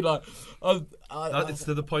know what I mean? Like, it's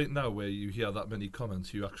to the point now where you hear that many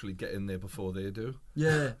comments, you actually get in there before they do.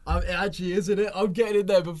 Yeah, it actually isn't it? I'm getting in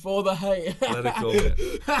there before the hate. Let it go,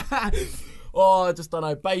 mate. Oh, I just don't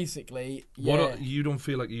know. Basically, yeah. You don't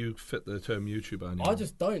feel like you fit the term YouTuber anymore? I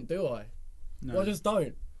just don't, do I? No. I just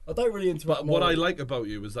don't. I don't really interact. But what I like about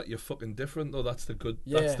you is that you're fucking different, though. That's the good.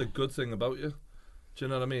 Yeah. That's the good thing about you. Do you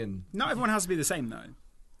know what I mean? Not everyone has to be the same, though.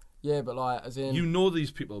 Yeah, but like, as in, you know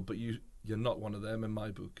these people, but you're not one of them in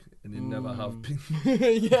my book, and you never have been.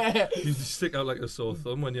 Yeah, you just stick out like a sore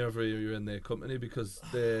thumb whenever you're in their company because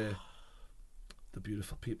they're the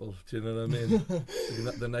beautiful people. Do you know what I mean?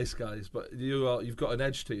 The nice guys, but you've got an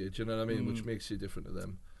edge to you. Do you know what I mean? Which makes you different to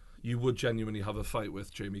them. You would genuinely have a fight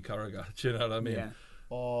with Jamie Carragher. Do you know what I mean? Yeah.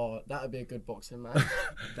 Oh, that would be a good boxing match.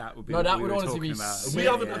 That would be. No, that we would were honestly talking be about. sick. We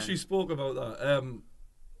haven't actually spoke about that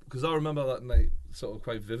because I remember that night sort of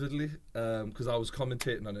quite vividly because I was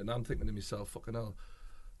commentating on it and I'm thinking to myself, fucking hell,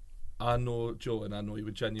 I know Joe and I know he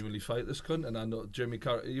would genuinely fight this cunt, and I know Jamie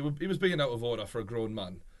Carragher, he was being out of order for a grown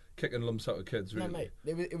man, kicking lumps out of kids, really. No, mate,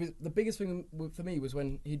 it was the biggest thing for me was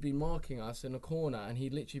when he'd be marking us in a corner and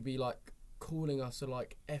he'd literally be like calling us a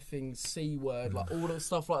like effing C word, like all the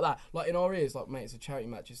stuff like that. Like in our ears, like, mate, it's a charity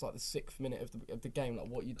match. It's like the 6th minute of the game. Like,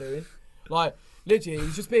 what are you doing? Like, literally, he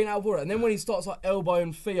was just being out of order. And then when he starts like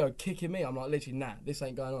elbowing Theo, kicking me, I'm like, literally, nah, this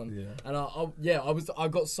ain't going on. Yeah. And I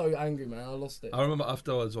got so angry, man. I lost it. I remember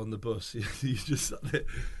afterwards on the bus, he just sat there,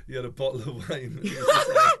 he had a bottle of wine.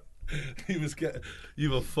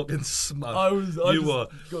 You were fucking smashed.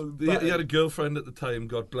 He had a girlfriend at the time,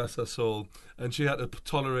 God bless her soul, and she had to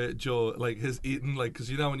tolerate Joe, like, his eating, like, because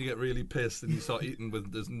you know when you get really pissed and you start eating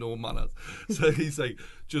there's no manners. So he's like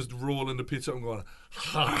just rolling the pizza and going,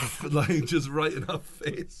 like, just right in her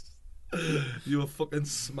face. You were fucking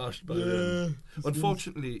smashed by then.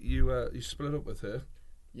 Unfortunately, you split up with her.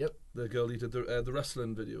 Yep. The girl you did the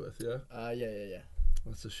wrestling video with, yeah? Yeah.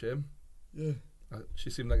 That's a shame. Yeah. She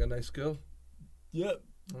seemed like a nice girl. Yep.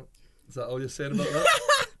 Is that all you're saying about that?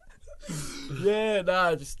 Yeah, nah,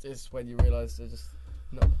 it's when you realise they're just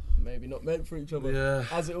maybe not meant for each other. Yeah.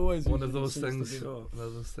 As it always One of those seems things. to be. One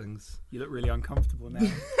of those things. You look really uncomfortable now.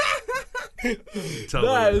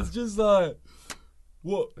 Nah, it's just like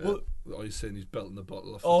what? Yeah. What? Oh, you're saying he's belting the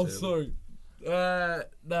bottle off Oh, the table. sorry.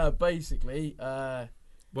 Nah, basically.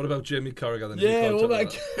 What about Jamie Carragher then? Yeah, what about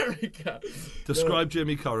Carragher? Describe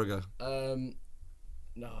Jamie Carragher.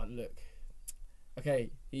 Nah, look.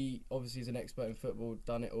 Okay, he obviously is an expert in football,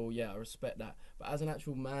 done it all. Yeah, I respect that. But as an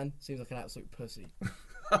actual man, seems like an absolute pussy.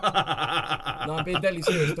 No, I'm being deadly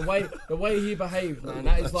serious. The way he behaved, man,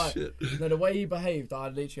 that is like no. The way he behaved,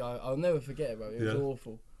 I'll never forget it, bro. It was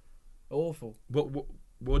awful.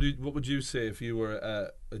 What would you say if you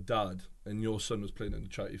were a dad and your son was playing in a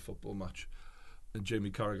charity football match, and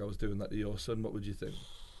Jamie Carragher was doing that to your son? What would you think?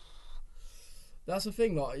 That's the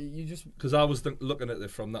thing, like you just because I was looking at it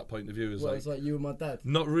from that point of view. It's like you and my dad.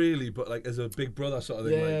 Not really, but like as a big brother sort of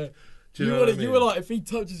thing. Yeah. Like, do you know what I mean? You were like, if he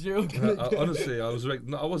touches you, honestly, I was like,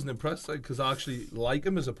 no, I wasn't impressed, like, because I actually like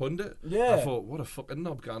him as a pundit. Yeah. I thought, what a fucking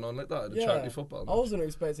knob going on like that at a charity football match. I wasn't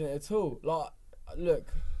expecting it at all. Like,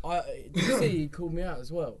 look, did you see he called me out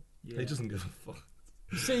as well? Yeah. He doesn't give a fuck.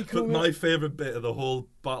 You see, but my favourite bit of the whole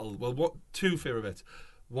battle, well, two favourite bits.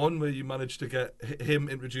 One where you managed to get him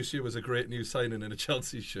introduce you as a great new signing in a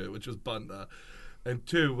Chelsea shirt, which was banter. And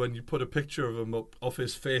two, when you put a picture of him up off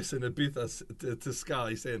his face in Ibiza to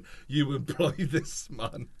Sky saying, you employ this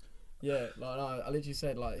man. Yeah, like I literally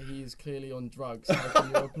said, like, he is clearly on drugs. How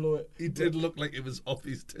can you employ it? He did look like it was off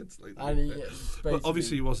his tits. Like that. And but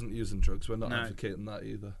obviously he wasn't using drugs. We're not advocating that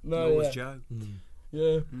either. No, Nor was Joe.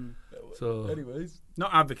 Yeah. So, anyways,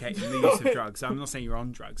 not advocating the use of drugs. I'm not saying you're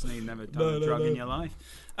on drugs. No, you've never done a drug in your life.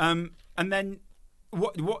 And then,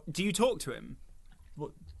 what do you talk to him?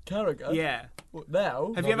 What, Carragher? Yeah. What,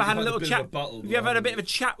 now? Have you ever had a little chat? Have you ever had a bit of a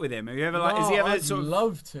chat with him? Have you ever like? Is he ever I'd sort of?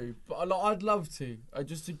 love to, but I'd love to.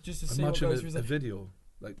 Just to see what goes through a video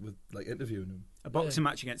like with like interviewing him. A boxing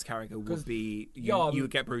match against Carragher would be you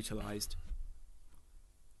would get brutalised.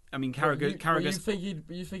 I mean, Carragher. You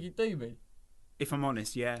think he'd do me? If I'm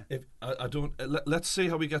honest, yeah. If I don't, let's see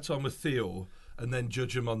how he gets on with Theo, and then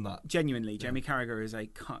judge him on that. Genuinely, Jamie Carragher is a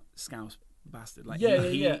cut scouse bastard. Like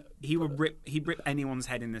he would he'd rip anyone's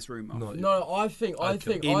head in this room off. No, I think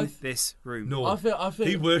this room. No, I think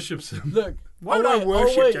he worships him. Look, why do I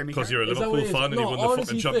worship Jamie? Because you're a Liverpool fan and he won the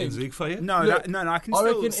fucking Champions League for you. No, I can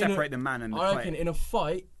still separate the man and the player. I reckon in a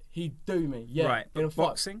fight he'd do me. Yeah, right. In a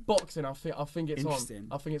boxing, I think it's interesting.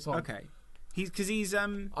 On. I think it's on. Okay, he's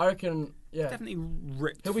I reckon. Yeah, definitely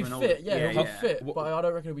ripped. He'll be fit. He'll be fit, but I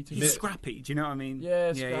don't reckon he'll be too. He's scrappy. Do you know what I mean?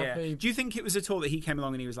 Yeah, scrappy. Do you think it was at all that he came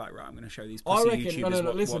along and he was like, right, I'm going to show these pussy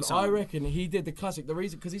YouTubers listen, I reckon he did the classic. The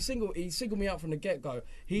reason because he singled me out from the get go.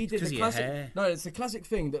 He did the classic. Hair. No, it's the classic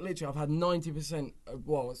thing that literally I've had 90%.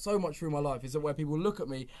 Well, so much through my life is that where people look at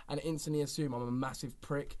me and instantly assume I'm a massive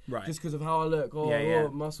prick, right? Just because of how I look.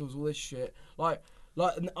 Muscles, all this shit. Like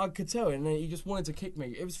I could tell, and he just wanted to kick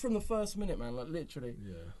me. It was from the first minute, man. Like literally.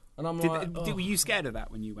 Yeah. And I'm were you scared of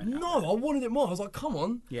that when you went? No, out I wanted it more. I was like, come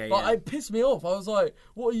on. Yeah. It pissed me off. I was like,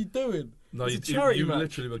 what are you doing? No, it's a charity match.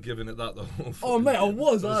 Literally were giving it that the whole. Oh mate, I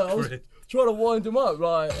was trying to wind him up.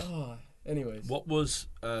 Like, anyways. What was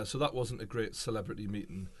so that wasn't a great celebrity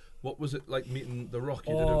meeting. What was it like meeting The Rock?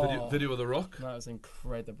 You did a video of The Rock? That was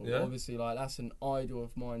incredible. Yeah? Obviously, like, that's an idol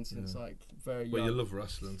of mine since, like, very young. Well, you love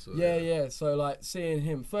wrestling, so... Yeah. So, like, seeing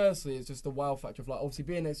him, firstly, it's just the wow factor of, like, obviously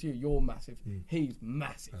being next to you, you're massive. He's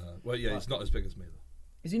massive. Well, yeah, he's not as big as me, though.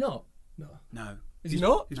 Is he not? No. Is he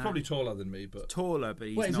not? He's probably taller than me, but... Taller, but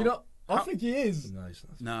he's Wait, not. is he not? I think he is. No, he's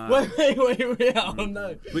No. not. Wait. Oh,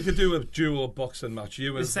 no. We could do a duo boxing match.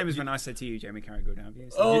 It's the same as when I said to you, Jeremy Carragher, now.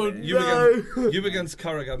 You against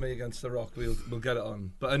Carragher, me against The Rock. We'll get it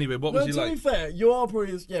on. But anyway, what was he like? To be fair, you are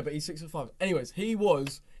probably... Yeah, but he's 6'5". Anyways, he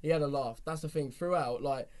had a laugh. That's the thing. Throughout,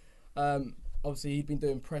 like... obviously, he'd been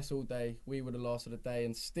doing press all day. We would have lasted a day,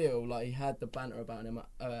 and still, like, he had the banter about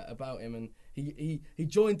him, and he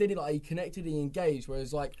joined in it, like, he connected, he engaged.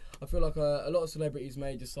 Whereas, like, I feel like a lot of celebrities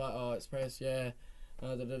may just like, oh, it's press, yeah,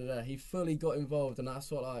 He fully got involved, and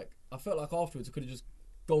that's what, like, I felt like afterwards I could have just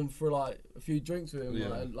gone for like a few drinks with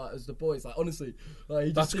him, like as the boys. Like, honestly, like,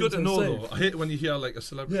 he just that's good to know. safe. Though I hate it when you hear like a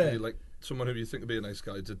celebrity, like someone who you think would be a nice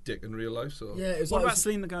guy, is a dick in real life. So yeah, it's what like, about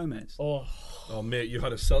Selena Gomez? Oh, mate, you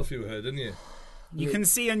had a selfie with her, didn't you? You can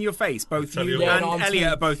see on your face, both you what. and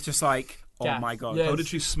Elliot are both just like, oh Gaff. my god. Yes. How did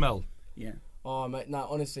she smell? Yeah. Oh mate, nah,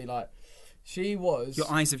 honestly, like, she was.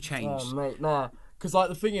 Your eyes have changed. Oh mate, nah, because like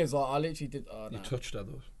the thing is, like, I literally did. Oh, You touched her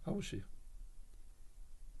though. How was she?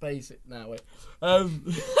 Basic. Nah, wait.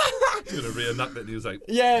 He's gonna reenact it. And he was like,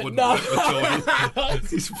 Yeah, wouldn't no. work with Geordie.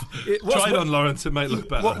 He's tried on Lawrence. It might look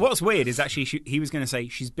better. What's weird is actually he was going to say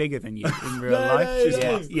she's bigger than you in real life.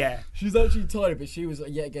 No. Yeah. She's actually tiny, but she was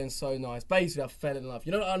yet again so nice. Basically, I fell in love.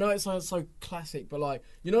 You know, I know it sounds so classic, but like,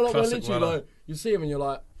 you know, like when Classic literally Weller. like you see him and you're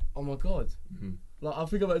like, oh my god. Mm-hmm. Like, I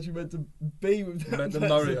think I'm actually meant to be with that Meant to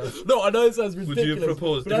person. marry her. No, I know it sounds ridiculous. Would you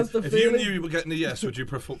propose? But that's the if you feeling. knew you were getting a yes, would you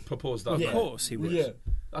propose that? Yeah. Of course he would. Yeah.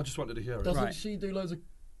 I just wanted to hear it. Doesn't Right. she do loads of?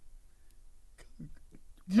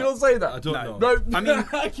 You don't say that. I don't know. No, I mean,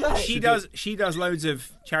 okay. she does loads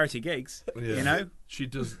of charity gigs. Yeah. You know, She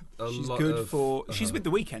does a she's lot good of, for. She's with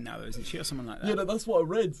The Weeknd now, though, isn't she, or someone like that? Yeah, no, that's what I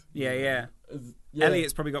read. Yeah. Yeah.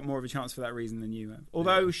 Elliot's probably got more of a chance for that reason than you have.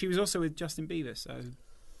 Although she was also with Justin Bieber, so.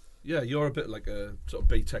 Yeah, you're a bit like a sort of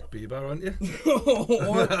B-Tech Bieber, aren't you?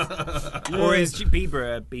 What? Or is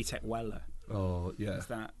Bieber a B-Tech Weller? Oh, yeah. Is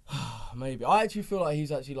that? Maybe. I actually feel like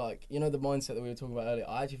he's actually like, you know, the mindset that we were talking about earlier.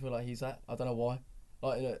 I actually feel like he's that. I don't know why.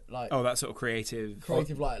 Like, you know, like Oh, that sort of creative.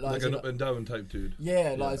 like Like as an in, up and down type dude.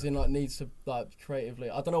 yeah, like as in like needs to like creatively.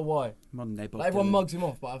 I don't know why. Modern day Bob Like, everyone Dylan. mugs him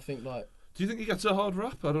off, but I think like. Do you think he gets a hard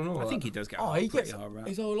rap? I don't know. I think he does get. Oh, a he pretty gets hard rap.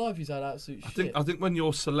 his whole life. He's had absolute shit. I think when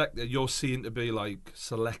you're selected, you're seen to be like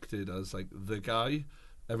selected as like the guy.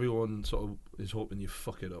 Everyone sort of is hoping you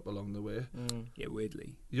fuck it up along the way. Yeah,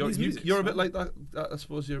 weirdly. You're His music's a bit fine. like that. I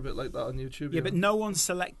suppose you're a bit like that on YouTube. Yeah, but no one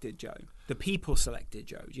selected Joe. The people selected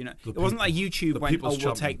Joe. Do you know? The It wasn't like people- YouTube the went, "Oh, people's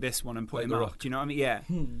we'll champion. take this one and put Like him The up." Rock. Do you know what I mean? Yeah.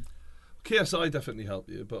 KSI definitely helped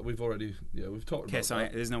you, but we've talked about KSI.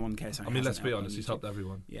 that. There's no one KSI. I mean, let's hasn't be helped honest. on He's YouTube. helped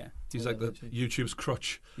everyone. Yeah. He's Yeah, like the literally. YouTube's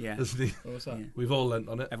crutch, Yeah. isn't he? What's that? Yeah. We've all lent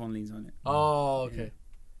on it. Everyone leans on it. Oh, okay.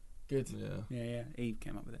 Good. Yeah. Yeah. He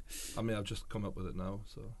came up with it. I mean, I've just come up with it now.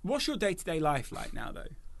 So What's your day-to-day life like now,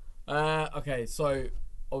 though? Okay, so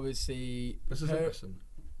obviously. this is interesting.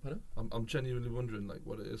 Pardon? I'm genuinely wondering like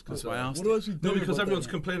what it is. That's why I asked. What do I actually do? No, because about everyone's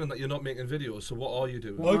that? complaining that you're not making videos. So what are you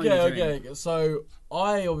doing? What are you Okay. doing? So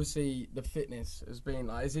I obviously the fitness has been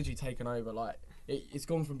like it's literally taken over. Like it's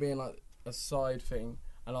gone from being like a side thing,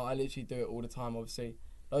 and like, I literally do it all the time. Obviously,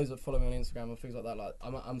 those that follow me on Instagram and things like that, like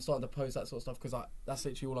I'm starting to post that sort of stuff because that's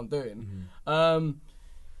literally all I'm doing.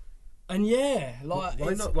 And yeah, like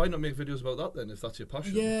Why not make videos about that then if that's your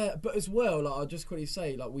passion? Yeah, but as well, like I'll just quickly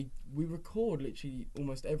say, like we record literally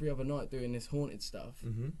almost every other night doing this haunted stuff.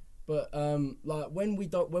 Mm-hmm. But like when we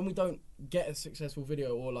don't get a successful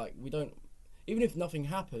video, or like we don't, even if nothing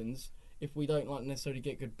happens, if we don't like necessarily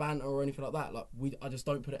get good banter or anything like that, like I just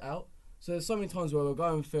don't put it out. So there's so many times where we'll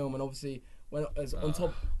go and film, and obviously when on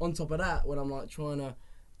top of that, when I'm like trying to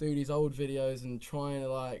do these old videos and trying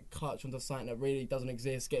to like clutch onto something that really doesn't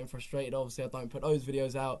exist, getting frustrated, obviously I don't put those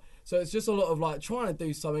videos out. So it's just a lot of like trying to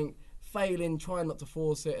do something, failing, trying not to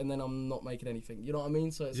force it, and then I'm not making anything. You know what I mean?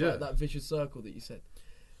 So it's like that vicious circle that you said.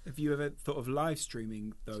 Have you ever thought of live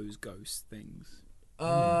streaming those ghost things?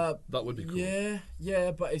 That would be cool.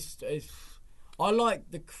 Yeah, but it's I like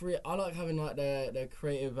I like having like the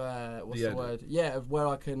creative what's the word? Yeah, of where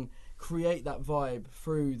I can create that vibe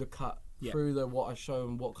through the cut, through the what I show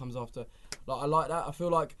and what comes after. Like I like that. I feel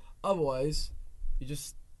like otherwise you're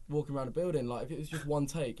just walking around a building. Like if it was just one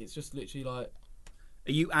take, it's just literally like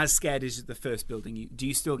Are you as scared as the first building? Do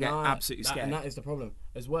you still get absolutely scared? And that is the problem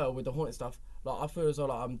as well with the haunted stuff. Like I feel as though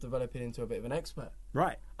like I'm developing into a bit of an expert.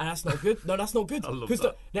 Right. And that's not good. No, that's not good. I love Because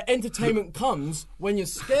that. the entertainment comes when you're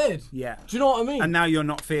scared. Yeah. Do you know what I mean? And now you're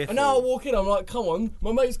not fearful. And now I walk in, I'm like, come on,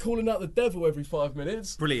 my mate's calling out the devil every 5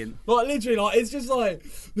 minutes. Brilliant. Like literally, like it's just like,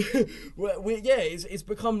 it's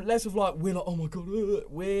become less of like we're like, oh my god,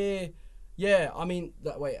 I mean,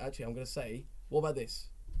 wait, actually, I'm gonna say, what about this?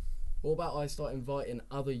 What about I start inviting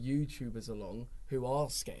other YouTubers along who are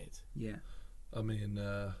scared? Yeah. I mean,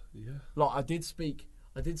 yeah. Like I did speak.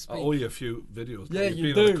 I owe you a few videos. Yeah, You've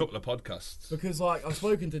you been on do. a couple of podcasts. Because like I've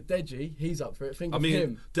spoken to Deji, he's up for it. Think I of mean,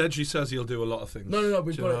 him. Deji says he'll do a lot of things. No,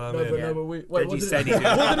 we've Do you know got what it. I mean? No, but wait, Deji what said did he'd do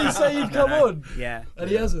it. what did he say he'd come on? Yeah. And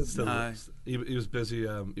he hasn't. Still, No. he was busy.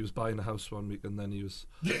 He was buying a house one week, and then he was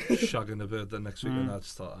shagging a bird the next week, and I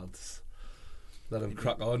just thought I'd just let him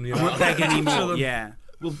crack on. You I know? won't beg anymore. Yeah.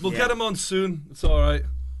 We'll get him on soon. It's all right.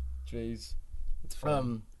 Jeez. It's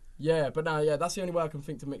fine. Yeah, but no, that's the only way I can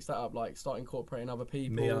think to mix that up, like start incorporating other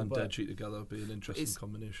people. Me and but Deji together would be an interesting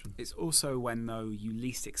combination. It's also when, though, you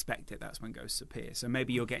least expect it, that's when ghosts appear. So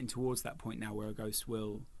maybe you're getting towards that point now where a ghost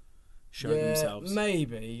will show themselves.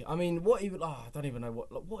 Maybe. I mean, what even? I don't even know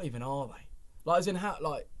what even are they? Like, as in how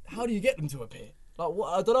do you get them to appear? Like, what?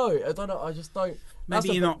 I don't know. I just don't. Maybe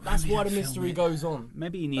you're not. That's maybe why you the don't mystery film it. goes on.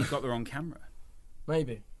 Maybe you've got the wrong camera.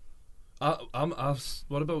 Maybe.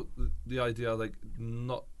 What about the idea, like,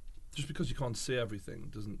 not just because you can't see everything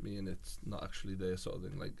doesn't mean it's not actually there, sort of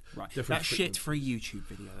thing. Like, Right. different That's shit treatment. for a YouTube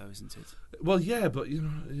video, though, isn't it? Well, yeah, but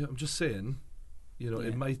I'm just saying, Yeah.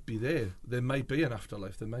 it might be there. There might be an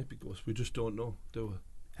afterlife. There might be ghosts. We just don't know, do we?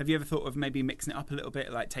 Have you ever thought of maybe mixing it up a little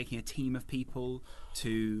bit, like taking a team of people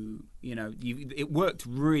to, it worked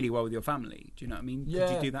really well with your family. Do you know what I mean? Yeah.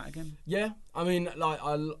 Could you do that again? Yeah, I mean, like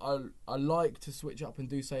I like to switch up and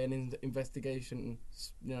do say an investigation,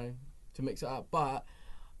 to mix it up. But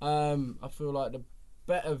I feel like the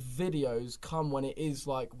better videos come when it is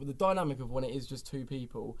like with the dynamic of when it is just two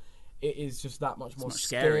people. It is just that much more much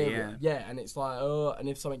scary, scarier. Yeah, and it's like, and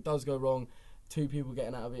if something does go wrong, two people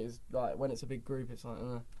getting out of it is like when it's a big group. It's like,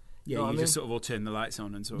 Yeah, know what I mean? just sort of all turn the lights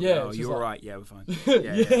on and sort of, Yeah, oh, it's you're just all like- right, yeah, we're fine.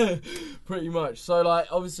 yeah, pretty much. So like,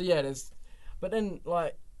 obviously, yeah, but then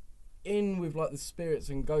like, with like the spirits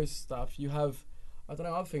and ghost stuff, you have, I don't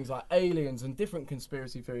know, other things like aliens and different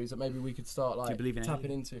conspiracy theories that maybe we could start like believe in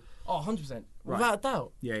tapping into. Oh, 100%, Right. without a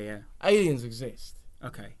doubt. Yeah. Aliens exist.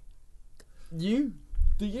 Okay. Do you?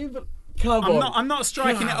 Come on. I'm not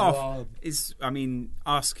striking it Come off. on.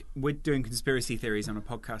 We're doing conspiracy theories on a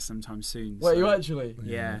podcast sometime soon. Wait, so- you actually?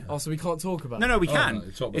 Yeah. Oh, so we can't talk about? No, we Oh, can. no,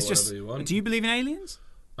 you talk about It's just. whatever you want. Do you believe in aliens?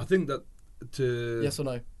 I think that Yes or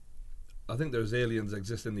no? I think there's aliens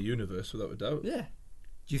exist in the universe without a doubt. Yeah.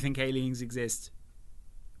 Do you think aliens exist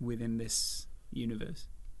within this universe?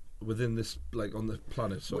 Within this, like on the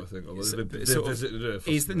planet sort of thing, or So- they sort of- visited Earth.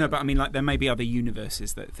 But I mean, like, there may be other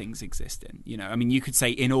universes that things exist in. I mean, you could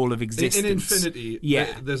say in all of existence. in infinity,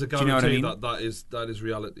 yeah. there's a Do you know what I guarantee mean? that is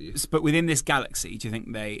reality. But within this galaxy, do you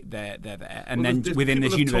think they're there? And Well, then there's within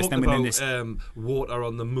this people have universe, talked then within about, this. water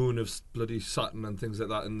on the moon of bloody Saturn and things like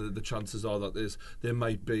that, and the chances are that there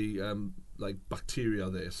might be like bacteria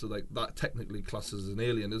there, so like that technically classes as an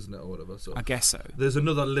alien, isn't it, or whatever? So I guess so. there's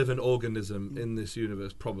another living organism in this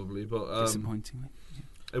universe, probably, but Disappointingly.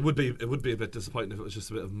 it would be a bit disappointing if it was just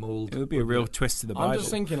a bit of mold. It would be a real twist to the Bible. I'm just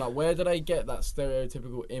thinking, like, where do they get that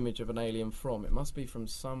stereotypical image of an alien from? It must be from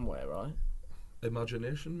somewhere, right?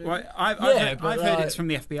 Imagination, maybe. Well, I've but, heard it's from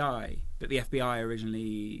the FBI, but the FBI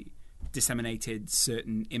originally disseminated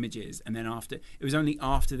certain images, and then it was only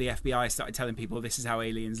after the FBI started telling people this is how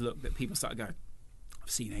aliens look that people started going,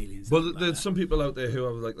 I've seen aliens. Well, that look like there's that." some people out there who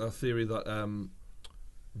have like a theory that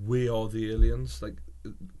we are the aliens, like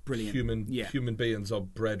Brilliant. human beings are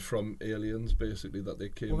bred from aliens, basically, that they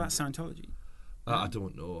came. Well, that's Scientology. I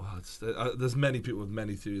don't know. There's many people with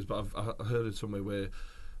many theories, but I heard it somewhere where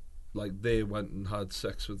like they went and had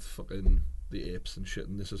sex with fucking the apes and shit,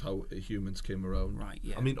 and this is how humans came around. Right,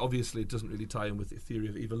 yeah. I mean, obviously, it doesn't really tie in with the theory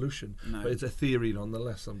of evolution, No. but it's a theory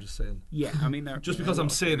nonetheless. I'm just saying. Yeah, I mean, Just because I'm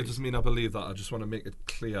saying it doesn't mean I believe that. I just want to make it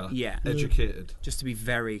clear. Yeah. Educated. Just to be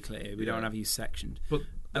very clear, we don't Yeah. have you sectioned. But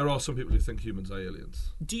there are some people who think humans are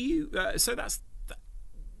aliens. Do you? So that's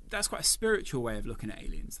quite a spiritual way of looking at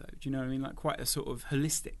aliens, though. Do you know what I mean? Like quite a sort of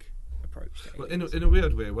holistic approach to Well, aliens. in a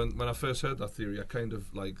weird way, when I first heard that theory, I kind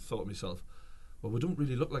of like thought to myself, well, we don't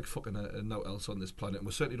really look like fucking nothing else on this planet, and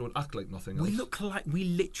we certainly don't act like nothing else. We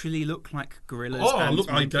literally look like gorillas. Oh, and look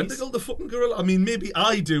monkeys. identical to fucking gorilla. I mean, maybe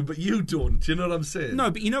I do, but you don't. Do you know what I'm saying? No,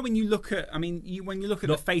 but when you look at, when you look at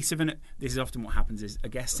the face of this is often what happens is a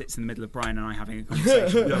guest sits in the middle of Brian and I having a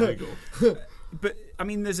conversation. There we go. But I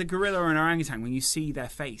mean, there's a gorilla or an orangutan. When you see their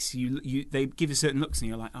face, they give you certain looks, and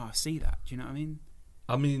you're like, oh, I see that. Do you know what I mean?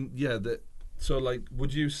 I mean, yeah. So, like,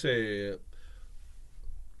 would you say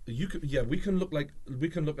you could? Yeah, we can look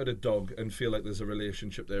at a dog and feel like there's a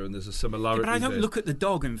relationship there and there's a similarity. Yeah, but I don't there. look at the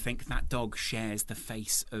dog and think that dog shares the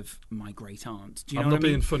face of my great aunt. Do you know I'm what not I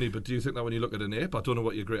mean? being funny, but do you think that when you look at an ape? I don't know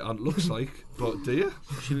what your great aunt looks like, but do you?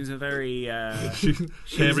 She was a very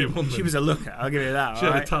hairy woman. She was a looker. I'll give you that. She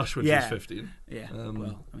right? had a tash when she was 15. Yeah.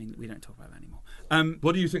 Well, I mean, we don't talk about that anymore.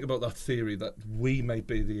 What do you think about that theory that we might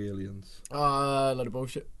be the aliens? A lot of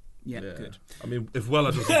bullshit. Yeah, good. I mean, if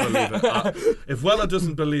Weller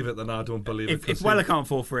doesn't believe it, then I don't believe it. If Weller can't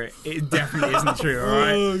fall for it, it definitely isn't true. All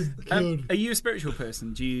right. Are you a spiritual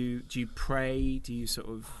person? Do you pray? Do you sort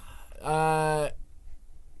of?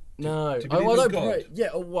 No. Do you believe I in don't God? pray. Yeah.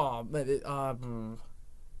 Oh wow, mate.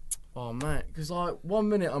 Oh man, because like 1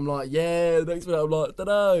 minute I'm like, yeah, the next minute I'm like, don't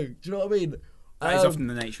know. Do you know what I mean? That is often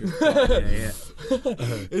the nature of God. Yeah.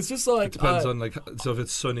 It's just like It depends on like. So if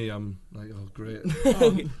it's sunny, I'm like, oh great.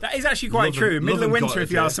 That is actually quite true. Middle of loving winter, God, if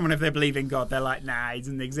you yeah. ask someone if they believe in God, they're like, nah, he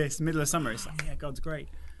doesn't exist. Middle of summer, it's like, yeah, God's great.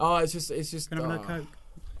 Oh, it's just. Can I have no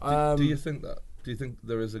Coke? Do you think that? Do you think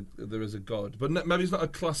there is a God? But maybe it's not a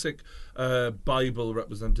classic Bible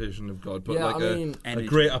representation of God, but Yeah, like I mean, a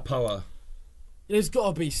greater power. There's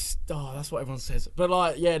got to be. That's what everyone says. But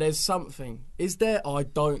like, yeah, there's something. Is there? I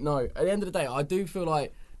don't know. At the end of the day, I do feel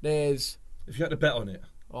like there's. If you had to bet on it.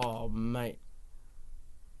 Oh, mate.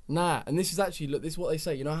 Nah, and this is actually, look, this is what they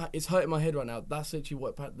say. You know, it's hurting my head right now. That's literally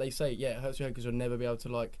what they say. Yeah, it hurts your head because you'll never be able to,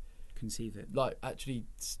 like, conceive it. Like, actually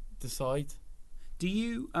decide. Do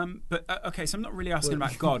you? But okay, so I'm not really asking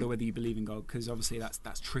about God or whether you believe in God, because obviously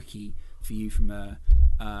that's tricky for you from a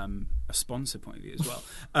sponsor point of view as well.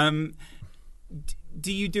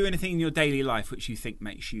 Do you do anything in your daily life which you think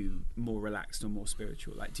makes you more relaxed or more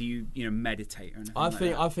spiritual? Like, do you meditate or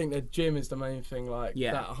anything? I think the gym is the main thing. Like,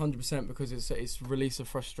 yeah, that 100%, because it's release of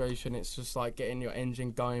frustration. It's just like getting your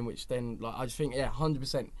engine going, which then, like, I just think, yeah,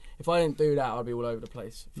 100%. If I didn't do that, I'd be all over the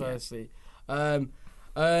place. Firstly,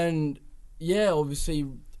 and yeah, obviously,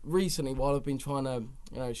 recently while I've been trying to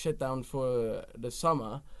shed down for the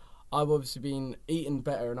summer, I've obviously been eating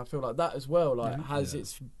better, and I feel like that as well has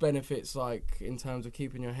its benefits, like in terms of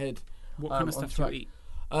keeping your head. What kind of stuff do you eat?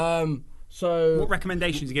 So what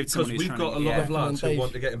recommendations do you give to someone who's we've got a lot of lads who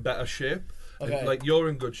want to get in better shape. Okay. And, like, you're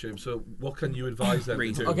in good shape, so what can you advise them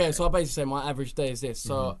to do? Okay, so I basically say my average day is this.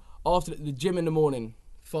 So after the gym in the morning,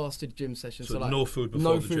 fasted gym session. So like, no food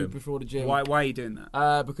before the gym. Why are you doing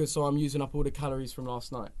that? Because I'm using up all the calories from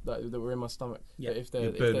last night that were in my stomach. Yeah. If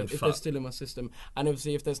they're still in my system, and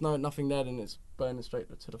obviously if there's nothing there, then it's burning straight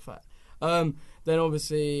to the fat. Then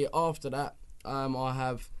obviously after that, I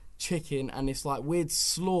have chicken and this like weird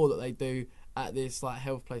slaw that they do at this like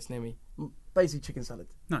health place near me. Basically chicken salad.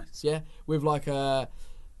 Nice. Yeah, with like a.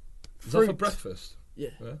 Is that for breakfast? Yeah.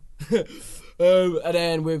 And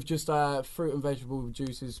then with just fruit and vegetable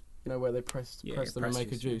juices, where they press them and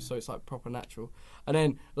make a juice, so it's like proper natural. And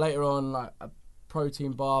then later on, like a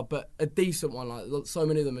protein bar, but a decent one. Like so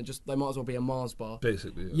many of them are just, they might as well be a Mars bar.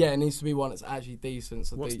 Basically. Yeah, it needs to be one that's actually decent.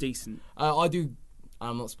 So what's decent? I'm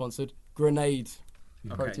not sponsored. Grenade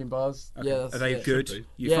protein bars. Okay. Yeah, are they good?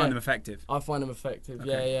 You find them effective? I find them effective.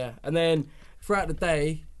 Okay. Yeah. And then throughout the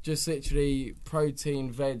day, just literally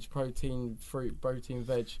protein, veg, protein, fruit, protein,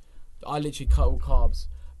 veg. I literally cut all carbs,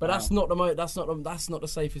 but that's not the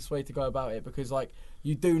safest way to go about it, because like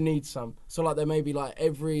you do need some. So like there may be like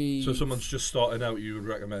every. So if someone's just starting out, you would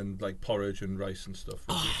recommend like porridge and rice and stuff.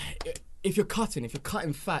 If you're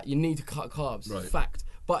cutting fat, you need to cut carbs. Right. Fact.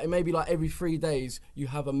 But it may be like every 3 days you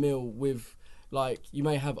have a meal with, like, you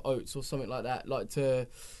may have oats or something like that, like to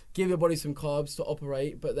give your body some carbs to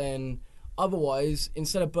operate. But then otherwise,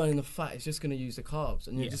 instead of burning the fat, it's just going to use the carbs,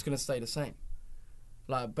 and you're just going to stay the same.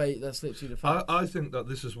 Like, that's literally the fact. I think that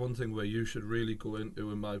this is one thing where you should really go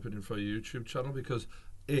into, in my opinion, for a YouTube channel, because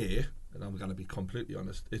and I'm going to be completely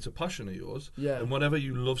honest, it's a passion of yours. Yeah. And whenever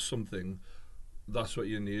you love something, that's what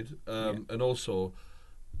you need. And also,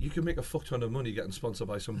 you can make a fuck ton of money getting sponsored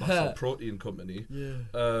by some bastard protein company.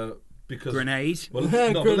 Yeah. Because grenade. Well,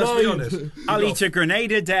 no, but let's be honest. I'll eat a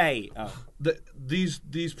grenade a day. Oh.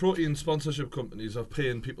 These protein sponsorship companies are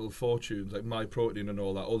paying people fortunes, like My Protein and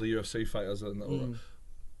all that, all the UFC fighters and all that.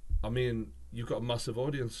 I mean, you've got a massive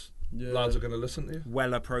audience. Yeah. Lads are going to listen to you.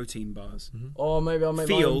 Weller protein bars. Or maybe I'll make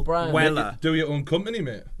my own brand. Weller. Do your own company,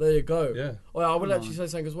 mate. There you go. Yeah. Oh, I will actually say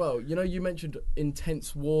something as well. You mentioned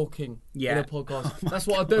intense walking in a podcast. That's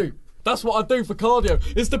what I do. That's what I do for cardio.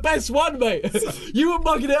 It's the best one, mate. You were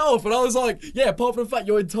mugging it off, and I was like, yeah, apart from the fact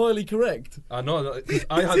you're entirely correct. I know.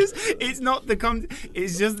 It's not the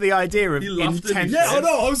it's just the idea of intense. Yeah, I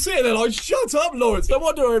know. I was sitting there like, shut up, Lawrence. No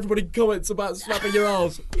wonder everybody comments about slapping your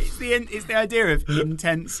ass. It's the idea of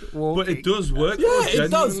intense walking. But it does work. Yeah,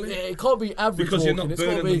 it does. It can't be average because walking. you're not It's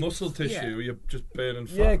burning gotta be, the muscle tissue. You're just burning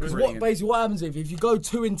fat. Yeah, because really. what happens if you go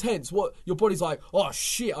too intense? What your body's like? Oh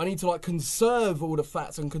shit! I need to like conserve all the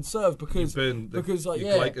fats and conserve because like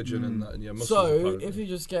glycogen in that in your muscles. So apparently. if you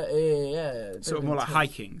just get sort of more like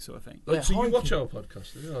hiking sort of thing. Like, so you watch our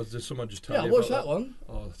podcast? Or did someone just tell you? Yeah, I watched that one.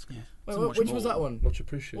 Oh, that's good. Wait, which was that one? Much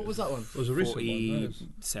appreciated. What was that one? It was a recent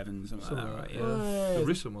 47, something like that. Right? Yeah. The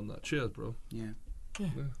recent one. That. Cheers, bro. Yeah.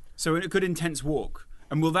 So a good intense walk.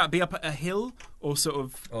 And will that be up a hill or sort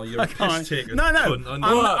of? Oh, you're a piss taker. No.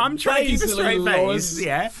 I'm trying to keep a straight face.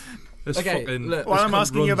 Yeah. Okay, look, while I'm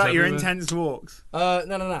asking you about your intense walks.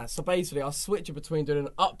 No. So basically, I switch it between doing an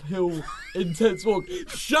uphill intense walk.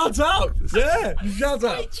 Shut up! Yeah, shut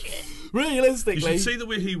up. Realistically, you should see the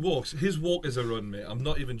way he walks. His walk is a run, mate. I'm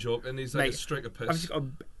not even joking. He's like a streak of piss.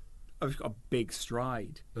 I've just got a big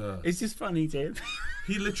stride. It's just funny, Dave.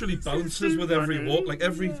 He literally bounces with every walk, like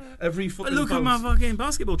every fucking. Look bounce. at my fucking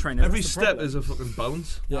basketball trainer. Every step is a fucking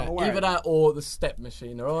bounce. Yeah, either that or the step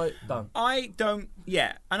machine. All right, done. I don't.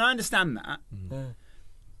 Yeah, and I understand that.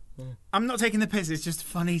 I'm not taking the piss. It's just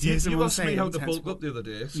funny to hear someone You asked say me how to bulk up the other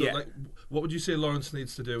day. So, like, what would you say Lawrence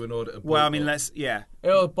needs to do in order to bulk Well, I mean,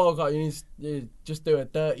 up? Bulk up. You just do a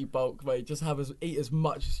dirty bulk, mate. Just eat as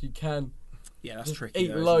much as you can. Yeah, that's tricky.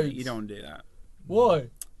 Eat though, loads. You don't want to do that. Why?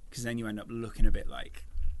 Because then you end up looking a bit like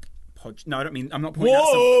podge. No, I don't mean. I'm not pointing at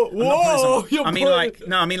I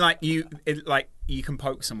mean like you can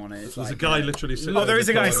poke someone. There's a guy literally sitting. Oh, there is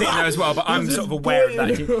a guy sitting there as well, but I'm sort of aware of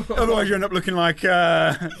that. Otherwise, you end up looking like.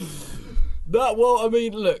 Well, I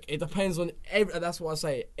mean, look, it depends on that's what I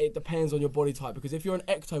say. It depends on your body type because if you're an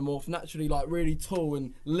ectomorph, naturally like really tall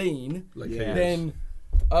and lean, then.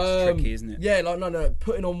 It's tricky, isn't it? Yeah, like no.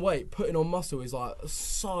 Putting on weight, putting on muscle is like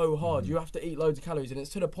so hard. You have to eat loads of calories, and it's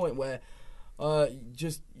to the point where,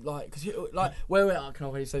 just like, cause wait, can I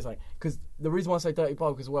really say something? Because the reason why I say dirty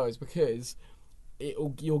bulk as well is because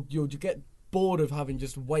you'll get bored of having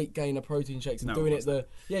just weight gainer protein shakes and doing it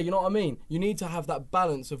you know what I mean. You need to have that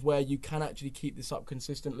balance of where you can actually keep this up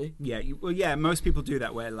consistently. Yeah, most people do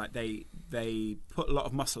that where like they put a lot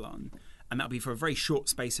of muscle on. And that'll be for a very short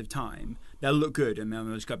space of time. They'll look good, and then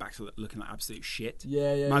they'll just go back to looking like absolute shit.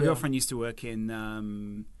 My girlfriend used to work in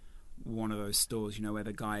one of those stores, you know, where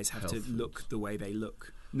the guys have to look the way they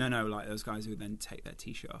look. No, like those guys who would then take their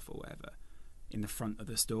t-shirt off or whatever in the front of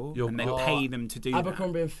the store, and they pay them to do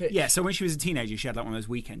Abercrombie and Fitch. Yeah, so when she was a teenager, she had like one of those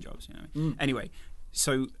weekend jobs, you know. Anyway,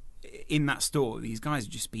 so in that store, these guys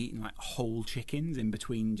would just be eating like whole chickens in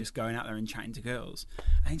between just going out there and chatting to girls,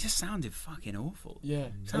 and it just sounded fucking awful. Yeah,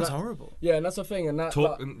 sounds horrible. Yeah, and that's the thing. And that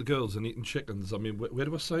talking to girls and eating chickens. I mean, where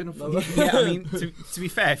do I sign up for that? Yeah, I mean, to be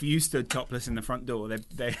fair, if you stood topless in the front door, it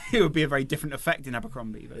would be a very different effect in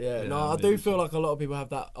Abercrombie. But. I do feel like a lot of people have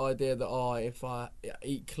that idea that if I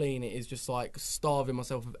eat clean, it is just like starving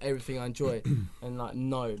myself of everything I enjoy, and like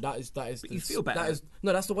no, that is. But you feel better.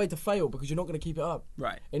 That's the way to fail because you're not going to keep it up.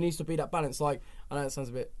 Right. It needs to be that balance. Like I know it sounds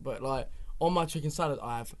a bit, but like on my chicken salad,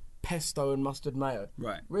 I have pesto and mustard mayo.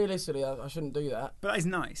 Right. Realistically, I shouldn't do that. But that is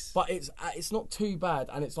nice. But it's not too bad,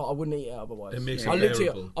 and it's like I wouldn't eat it otherwise. It makes it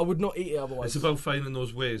bearable. I would not eat it otherwise. It's about finding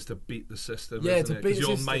those ways to beat the system. Yeah, isn't to it? beat the Because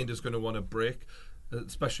your system. mind is going to want to break,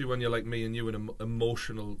 especially when you're like me and you and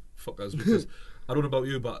emotional fuckers. Because I don't know about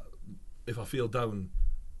you, but if I feel down,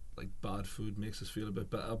 like bad food makes us feel a bit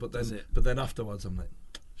better. But then afterwards, I'm like,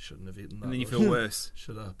 shouldn't have eaten that. And then you feel worse.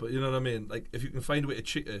 Should have. But you know what I mean? Like if you can find a way to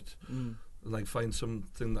cheat it. Like find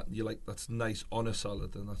something that you like that's nice on a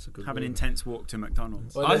salad, and that's a good. Have an intense walk to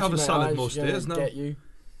McDonald's. I have a salad most days now.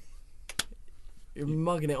 You're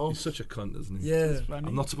mugging it off. He's such a cunt, isn't he? Yeah.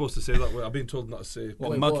 I'm not supposed to say that word. I've been told not to say.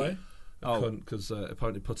 What, muggy? Cunt, because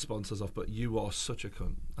apparently put sponsors off. But you are such a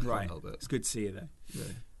cunt. I can't help it. It's good to see you there. Yeah.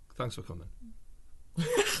 Thanks for coming.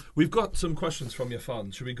 We've got some questions from your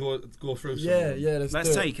fans. Should we go through some? Yeah.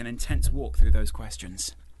 Let's take an intense walk through those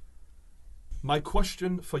questions. My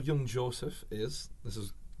question for young Joseph is, this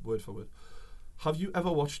is word for word, have you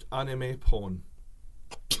ever watched anime porn?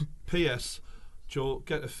 P.S. Joe,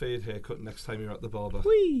 get a fade haircut next time you're at the barber.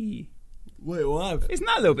 Whee! Wait, what? Isn't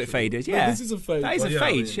that a little bit faded? Yeah. This is a fade. That is a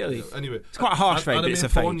fade, surely. Yeah. Anyway. It's quite a harsh fade, but it's a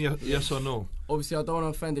fade. Porn, yes or no? Obviously, I don't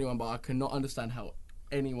want to offend anyone, but I cannot understand how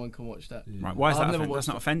anyone can watch that. Yeah. Right, why is that offensive? That's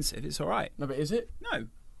not offensive. It's all right. No, but is it? No.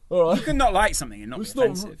 All right. You can not like something and not be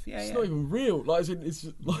offensive. It's not even real. Like, it's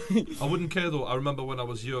just like... I wouldn't care though. I remember when I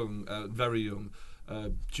was young, very young,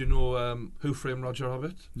 Do you know Who Framed Roger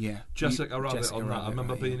Rabbit? Yeah. Jessica Rabbit Jessica on that. Rabbit, I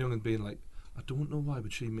remember right, being yeah. young and being like, I don't know why,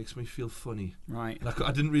 but she makes me feel funny. Right. And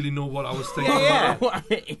I didn't really know what I was thinking Yeah, about.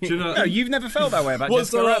 Do you know? No, you've never felt that way about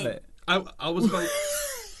What's Jessica that? Rabbit. I was about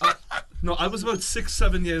I was about 6,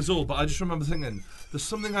 7 years old, but I just remember thinking there's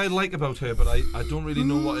something I like about her, but I don't really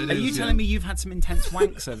know what it Are is. you telling me you've had some intense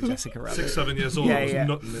wanks over Jessica Rabbit? 6, 7 years old? Yeah, I was yeah.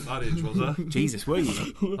 nothing at that age, was I? Jesus, were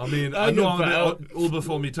you? I mean, I I know know I'm a about- bit old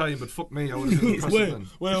before me time, but fuck me, I would have been impressive then.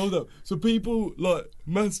 Wait, hold up. So people like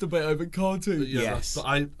masturbate over cartoons. Yeah, Yes. but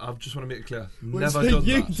I just want to make it clear, Well, never so done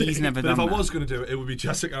you that. did. He's never But done if I that. was going to do it, it would be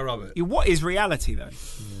Jessica Rabbit. Yeah, what is reality though?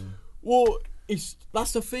 Well,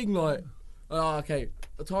 that's the thing. Like, okay,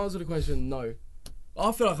 to answer the question, no.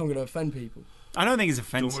 I feel like I'm going to offend people. I don't think it's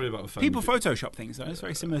offensive. Don't worry about offending People Photoshop things though. It's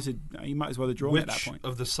very similar to you might as well have drawn it at that Which point.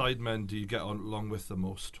 of the sidemen do you get on along with the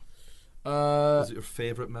most? Is Is it your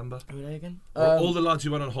favourite member? who are they again? All the lads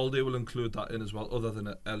you went on holiday will include that in as well, other than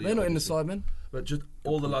Elliot. They're not in the obviously. Sidemen. But just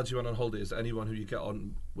all the lads you went on holiday, is there anyone who you get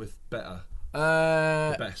on with better,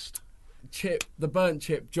 Uh, the best? Chip, the burnt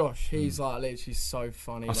chip, Josh. He's like literally so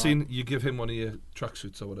funny. I've like, seen you give him one of your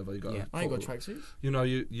tracksuits or whatever. You got. Yeah. a I ain't got photo. tracksuits. You know,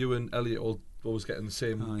 you and Elliot always getting the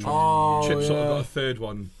same. Oh, yeah. tracksuit. Oh, Chip sort of yeah. got a third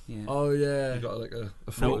one. Yeah. Oh yeah. You got like a An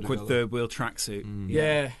photo awkward together. third wheel tracksuit.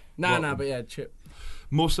 Yeah. Nah, What- but yeah, Chip.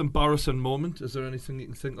 Most embarrassing moment? Is there anything you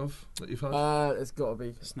can think of that you've had? It's got to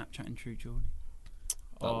be. Snapchatting True Geordie.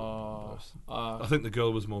 I think the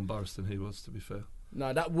girl was more embarrassed than he was. To be fair,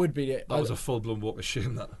 No, that would be it. that was a full-blown walk of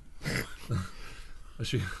shame. That. Is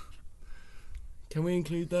she? Can we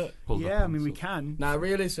include that? pulled her Yeah, I mean pants we up? can. Now,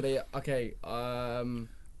 realistically, okay. I'm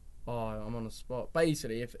on the spot.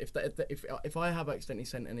 Basically, if I have accidentally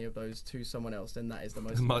sent any of those to someone else, then that is the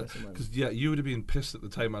most embarrassing moment. Because you would have been pissed at the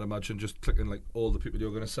time, I'd imagine, just clicking like all the people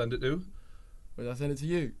you're going to send it to. Would I send it to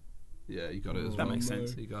you? Yeah, you got it as That well. makes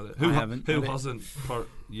sense. You got it. I haven't. Who I did. hasn't? For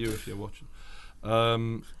you, if you're watching.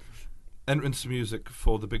 Entrance music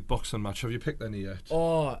for the big boxing match. Have you picked any yet?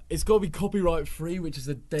 Oh, it's got to be copyright free, which is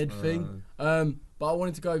a dead thing. But I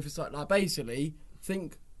wanted to go for something like basically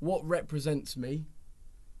think what represents me,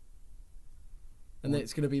 and then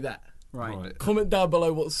it's going to be that. Right. Comment down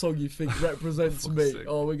below what song you think represents For me. fuck's sake.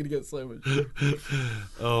 Oh, we're going to get so much.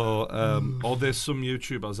 Or there's some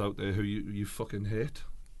YouTubers out there who you fucking hate.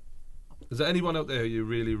 Is there anyone out there who you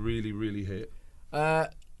really, really, really hate? What are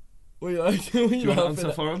you, what are Do you want to laughing answer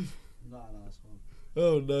at? for him? No, that's fine.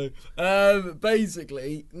 Oh no.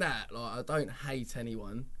 Basically, like I don't hate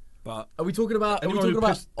anyone. But Are we talking about? Anyone Are we who talking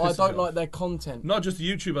about? pisses I you don't off. like their content. Not just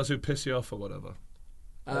YouTubers who piss you off or whatever.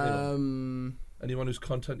 Anyone whose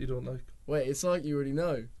content you don't like? Wait, it's like you already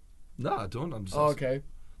know. No, I don't. I'm just Oh, asking. okay.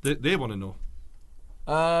 They want to know.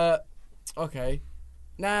 Okay.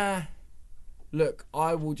 Nah. Look,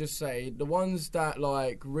 I will just say the ones that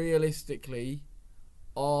like realistically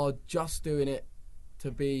are just doing it to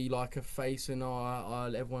be like a face and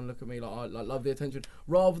everyone look at me like I love the attention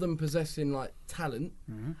rather than possessing like talent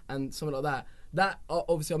and something like that. That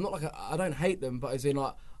obviously I'm not like I don't hate them, but as in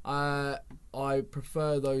like I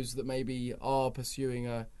prefer those that maybe are pursuing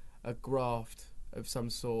a graft of some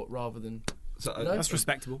sort rather than So, No. that's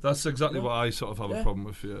respectable. That's exactly Yeah. what I sort of have a Yeah. problem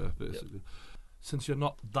with, yeah, basically. Since you're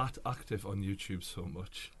not that active on YouTube so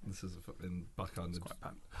much, this is a fucking backhanded.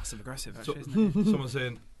 Quite passive aggressive, So, actually, isn't it? someone's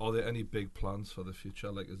saying, are there any big plans for the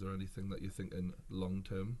future? Like, is there anything that you're thinking long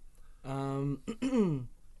term?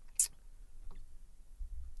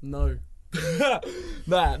 No.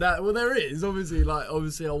 Nah. Well, there is obviously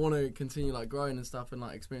I want to continue like growing and stuff and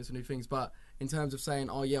like experiencing new things. But in terms of saying,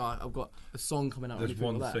 oh yeah, I've got a song coming out. or There's anything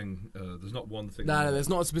one like that. thing. There's not one thing. No, there's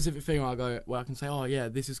not a specific thing where I go where I can say, oh yeah,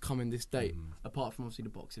 this is coming this date. Apart from obviously the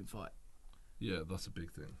boxing fight. Yeah, that's a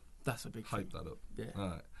big thing. That's a big thing. Hype that up. Yeah. All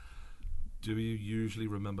right. Do you usually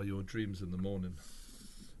remember your dreams in the morning?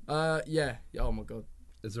 Yeah. Oh my god.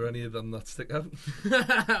 Is there any of them that stick out?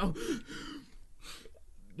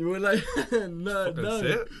 You were like, no, Fucking say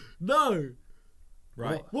it. no.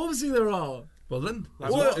 Right. Well, obviously there are. Well then,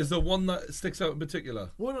 What? is there one that sticks out in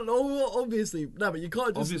particular? Well, no, obviously, no, but you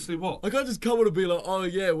can't just. Obviously, what? I can't just come on and be like, oh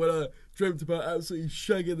yeah, when I dreamt about absolutely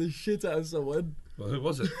shagging the shit out of someone. Well, who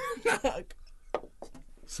was it?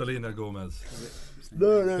 Selena Gomez.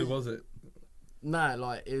 No. Who was it? Nah,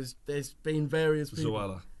 like there's been various people.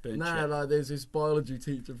 Zoella. Nah, like there's this biology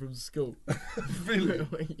teacher from school. Really?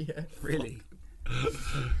 Yeah. Really?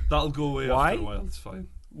 That'll go away Why? after a while. It's fine.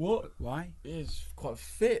 What? Why? It's quite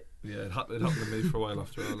fit. Yeah, it happened to me for a while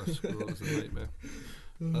after I left school. It was a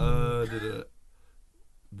nightmare.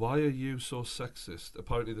 Why are you so sexist?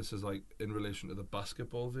 Apparently, this is like in relation to the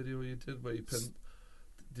basketball video you did, where you pinned.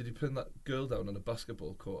 Did you pin that girl down on a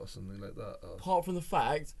basketball court or something like that? Or? Apart from the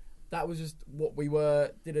fact that was just what we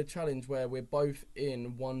did a challenge where we're both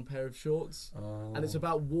in one pair of shorts, and it's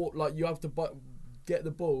about like you have to get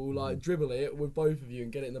the ball, like dribble it with both of you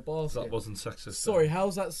and get it in the basket. That wasn't sexist. Sorry,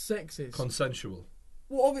 how's that sexist? Consensual.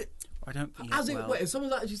 What of it? I don't think Wait,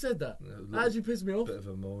 someone's actually said that? That actually pissed me off. Bit of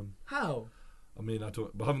a moan. How? I mean, I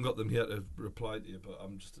haven't got them here to reply to you, but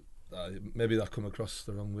I'm just maybe that come across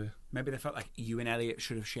the wrong way. Maybe they felt like you and Elliot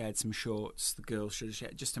should have shared some shorts. The girls should have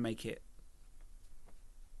shared, just to make it.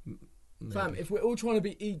 Maybe. Fam, if we're all trying to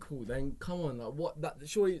be equal, then come on, like what? That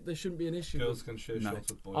surely there shouldn't be an issue. Girls can share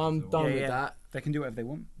shorts with boys. I'm done with that. They can do whatever they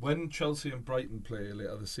want. When Chelsea and Brighton play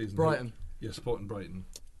later this season, Brighton. You're supporting Brighton.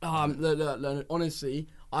 Look, honestly,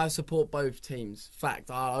 I support both teams. Fact,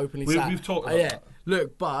 I openly say. We've talked about that.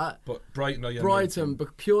 Look, but Brighton are your Brighton,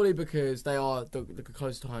 purely because they are the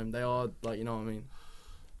close to home. They are like, you know what I mean.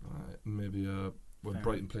 Right, maybe when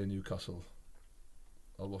Brighton play Newcastle,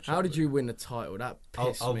 I'll watch. How did you win the title? That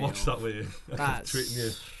pissed I'll me watch off. that way. That's Tweeting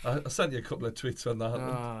you. I sent you a couple of tweets when that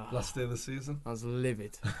happened last day of the season. I was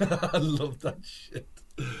livid. I love that shit.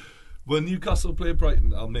 When Newcastle play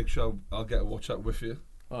Brighton, I'll make sure I'll get a watch out with you.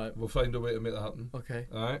 All right. We'll find a way to make that happen. Okay.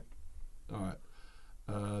 All right.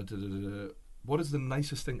 What is the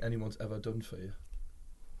nicest thing anyone's ever done for you?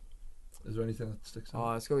 Is there anything that sticks out?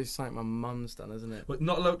 Oh, it's got to be something my mum's done, isn't it? But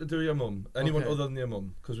not allowed to do your mum. Anyone Okay. other than your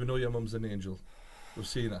mum, because we know your mum's an angel. We've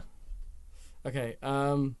seen her. Okay.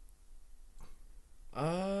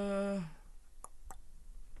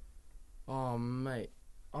 Oh, mate.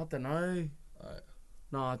 I don't know. Right.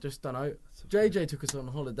 No, I just don't know. JJ took us on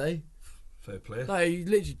holiday. Fair play. No, he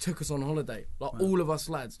literally took us on holiday. Like, Wow. all of us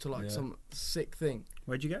lads to, like, some sick thing.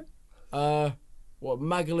 Where'd you go?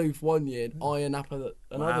 Magaluf one year and Iron Apple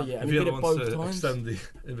another year. And If he you did ever it want both to times. extend the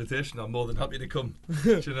invitation, I'm more than happy to come.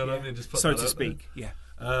 Do you know what I mean? Just put So that to out speak, yeah.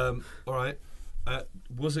 there. All right.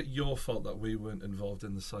 Was it your fault that we weren't involved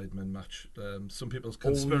in the Sidemen match? Some people's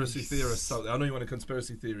conspiracy theorists out there. I know you want a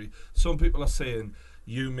conspiracy theory. Some people are saying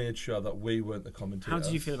you made sure that we weren't the commentators. How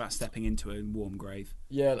did you feel about stepping into a warm grave?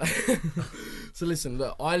 Yeah. So listen,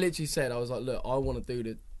 look, I literally said, I was like, look, I want to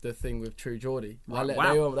do the thing with True Geordie. Wow. They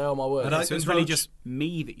are my words. And So it's really just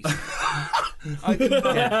me that you said. I can vouch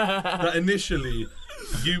that initially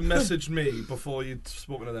you messaged me before you'd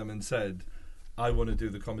spoken to them and said, I want to do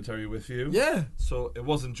the commentary with you. Yeah. So it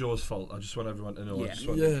wasn't Joe's fault. I just want everyone to know. Yeah. I just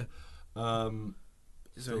wanted,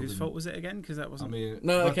 So whose fault was it again? Because that I wasn't. mean,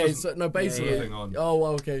 No, that okay, doesn't- so, no, basically. Moving on. Oh,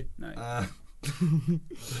 well, okay. No.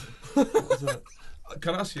 What was that?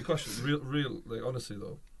 Can I ask you a question? Real, like, honestly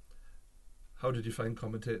though, how did you find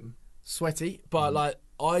commentating? Sweaty, but like,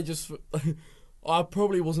 I just, I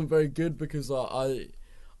probably wasn't very good because I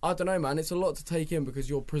don't know, man. It's a lot to take in because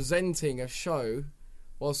you're presenting a show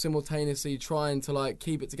while simultaneously trying to like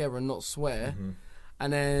keep it together and not swear. Mm-hmm.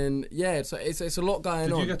 And then it's a lot going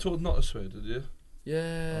Did on. you get told not to swear? Did you?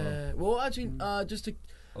 Yeah. Well, actually, just to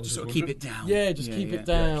I was Just sort of wondering. keep it down. keep it Yeah,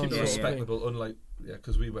 down. keep it sort of thing. respectable. Unlike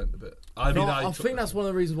because we went a bit. I No, mean, I think that's one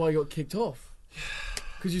of the reasons why you got kicked off.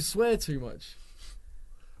 Because you swear too much.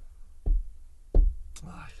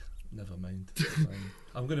 Never mind.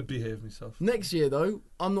 I'm going to behave myself. Next year, though,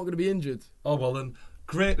 I'm not going to be injured. Oh well then.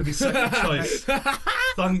 Great to be second choice.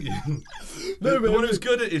 Thank you. No, the but- one who's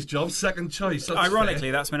good at his job, second choice. That's Ironically,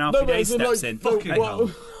 fair. that's when Alfie Day steps in. fucking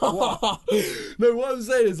hell. No, what I'm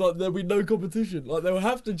saying is like there'll be no competition. Like they'll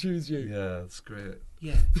have to choose you. Yeah, that's great.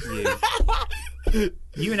 Yeah,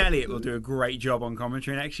 you and Elliot will do a great job on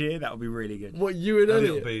commentary next year. That'll be really good. What, you and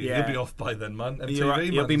Elliot? You'll be off by then, man. MTV,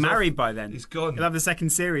 You'll man, be he's married off. by then. He's gone. You'll have the second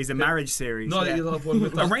series, a marriage series. No, yeah. you'll have one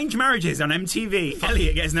with that. Arranged marriages on MTV.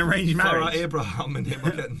 Elliot gets an arranged Farrah marriage. Abraham and him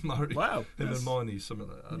are getting married. Wow. Him and Marnie, something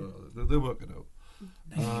like that. I don't know. They're working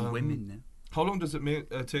out. Women now. How long does it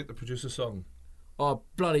take to produce a song? Oh,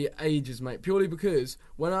 bloody ages, mate. Purely because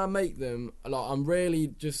when I make them, like I'm rarely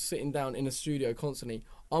just sitting down in a studio constantly.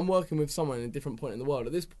 I'm working with someone in a different point in the world.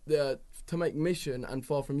 At this, to make Mission and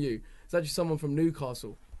Far From You, it's actually someone from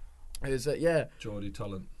Newcastle. Is Geordie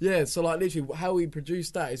talent. Yeah, so like literally how we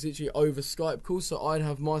produced that is literally over Skype calls. So I'd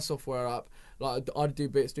have my software up, like I'd do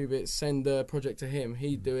bits, send the project to him,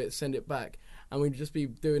 he'd do it, send it back, and we'd just be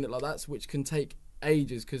doing it like that, which can take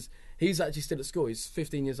ages because he's actually still at school. He's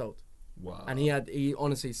 15 years old. Wow. And he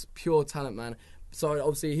honestly is pure talent, man. So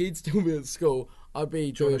obviously he'd still be at school. I'd be Do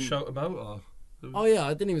you doing. want to shout him out? Or? Oh yeah,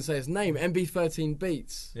 I didn't even say his name. MB13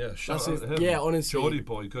 Beats. Yeah, shout That's out his, to him. yeah, honestly. Geordie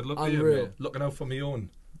boy, good luck to you, Unreal. mate. Looking out for me own.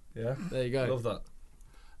 Yeah. There you go. Love that.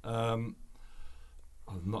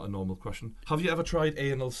 Not a normal question. Have you ever tried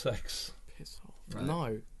anal sex? Piss off. Right.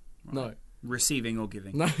 No. No. Receiving or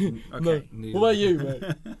giving? No. Okay. Neither. What about you, mate?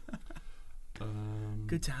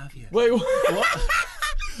 Good to have you. Wait, what?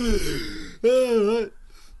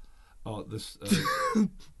 Oh, this.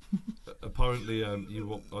 Apparently, you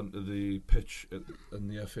walked onto the pitch in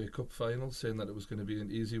the FA Cup final, saying that it was going to be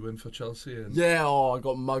an easy win for Chelsea. And yeah, I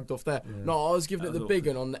got mugged off there. Yeah. No, I was giving it the big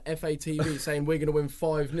one on the FA TV, saying we're going to win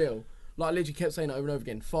 5-0. Like, literally kept saying it over and over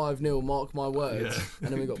again. 5-0, mark my words. Yeah. And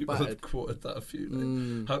then we got People battered. have quoted that a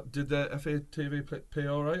few. How, did the FA TV pay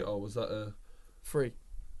all right, or was that a free?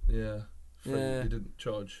 Yeah, free. Yeah. You didn't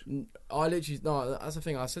charge. I literally that's the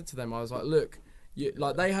thing. I said to them, I was like, look.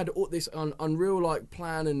 Like they had all this unreal like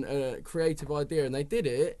plan and creative idea, and they did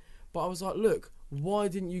it. But I was like, look, why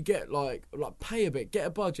didn't you get like pay a bit, get a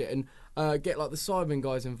budget, and get like the Cybermen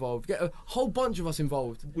guys involved, get a whole bunch of us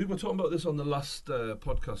involved. We were talking about this on the last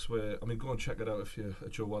podcast. Where go and check it out if you're a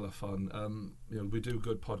Joe Weller fan. We do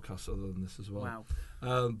good podcasts other than this as well.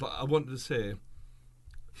 Wow. But I wanted to say,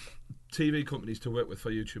 TV companies to work with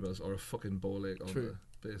for YouTubers are a fucking ball ache. True.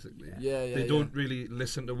 Basically, they don't really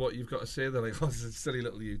listen to what you've got to say. They're like, "Oh, this is a silly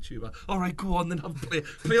little YouTuber." All right, go on, then have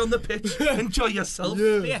play on the pitch, enjoy yourself.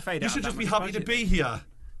 The FA you should just be happy to be here.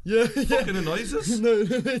 Yeah, fucking annoys us. No,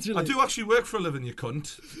 literally. I do actually work for a living, you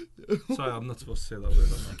cunt. Sorry, I'm not supposed to say that word.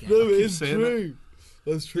 No, it is true.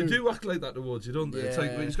 That's true. They do act like that towards you, don't they? Yeah. It's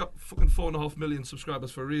like he's got fucking 4.5 million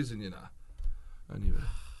subscribers for a reason, you know. Anyway,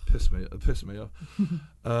 piss me off.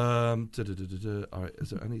 All right,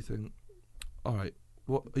 is there anything? All right.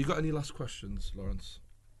 What, you got any last questions, Lawrence?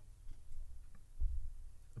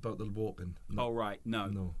 About the walking? No. Oh, right.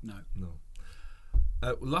 No.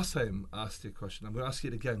 Last time I asked you a question. I'm going to ask you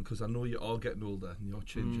it again because I know you are getting older and you're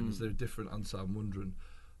changing. Is there a different answer? I'm wondering,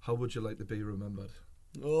 how would you like to be remembered?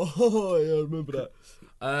 Oh, yeah, I remember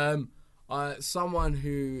that. Someone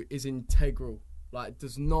who is integral, like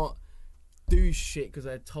does not do shit because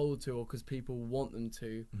they're told to or because people want them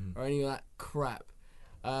to or any of that crap.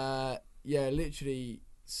 Yeah, literally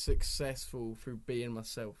successful through being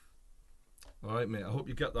myself. All right, mate. I hope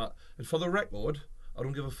you get that. And for the record, I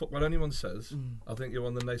don't give a fuck what anyone says. I think you're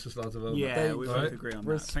one of the nicest lads I've ever met. Yeah, we both agree on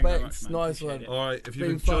that. Respect, nice one. All right, if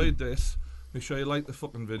you've enjoyed this, make sure you like the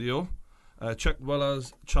fucking video. Check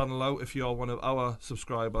Weller's channel out if you're one of our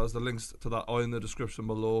subscribers. The links to that are in the description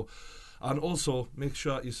below. And also, make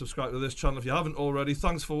sure you subscribe to this channel if you haven't already.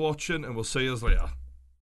 Thanks for watching, and we'll see you later.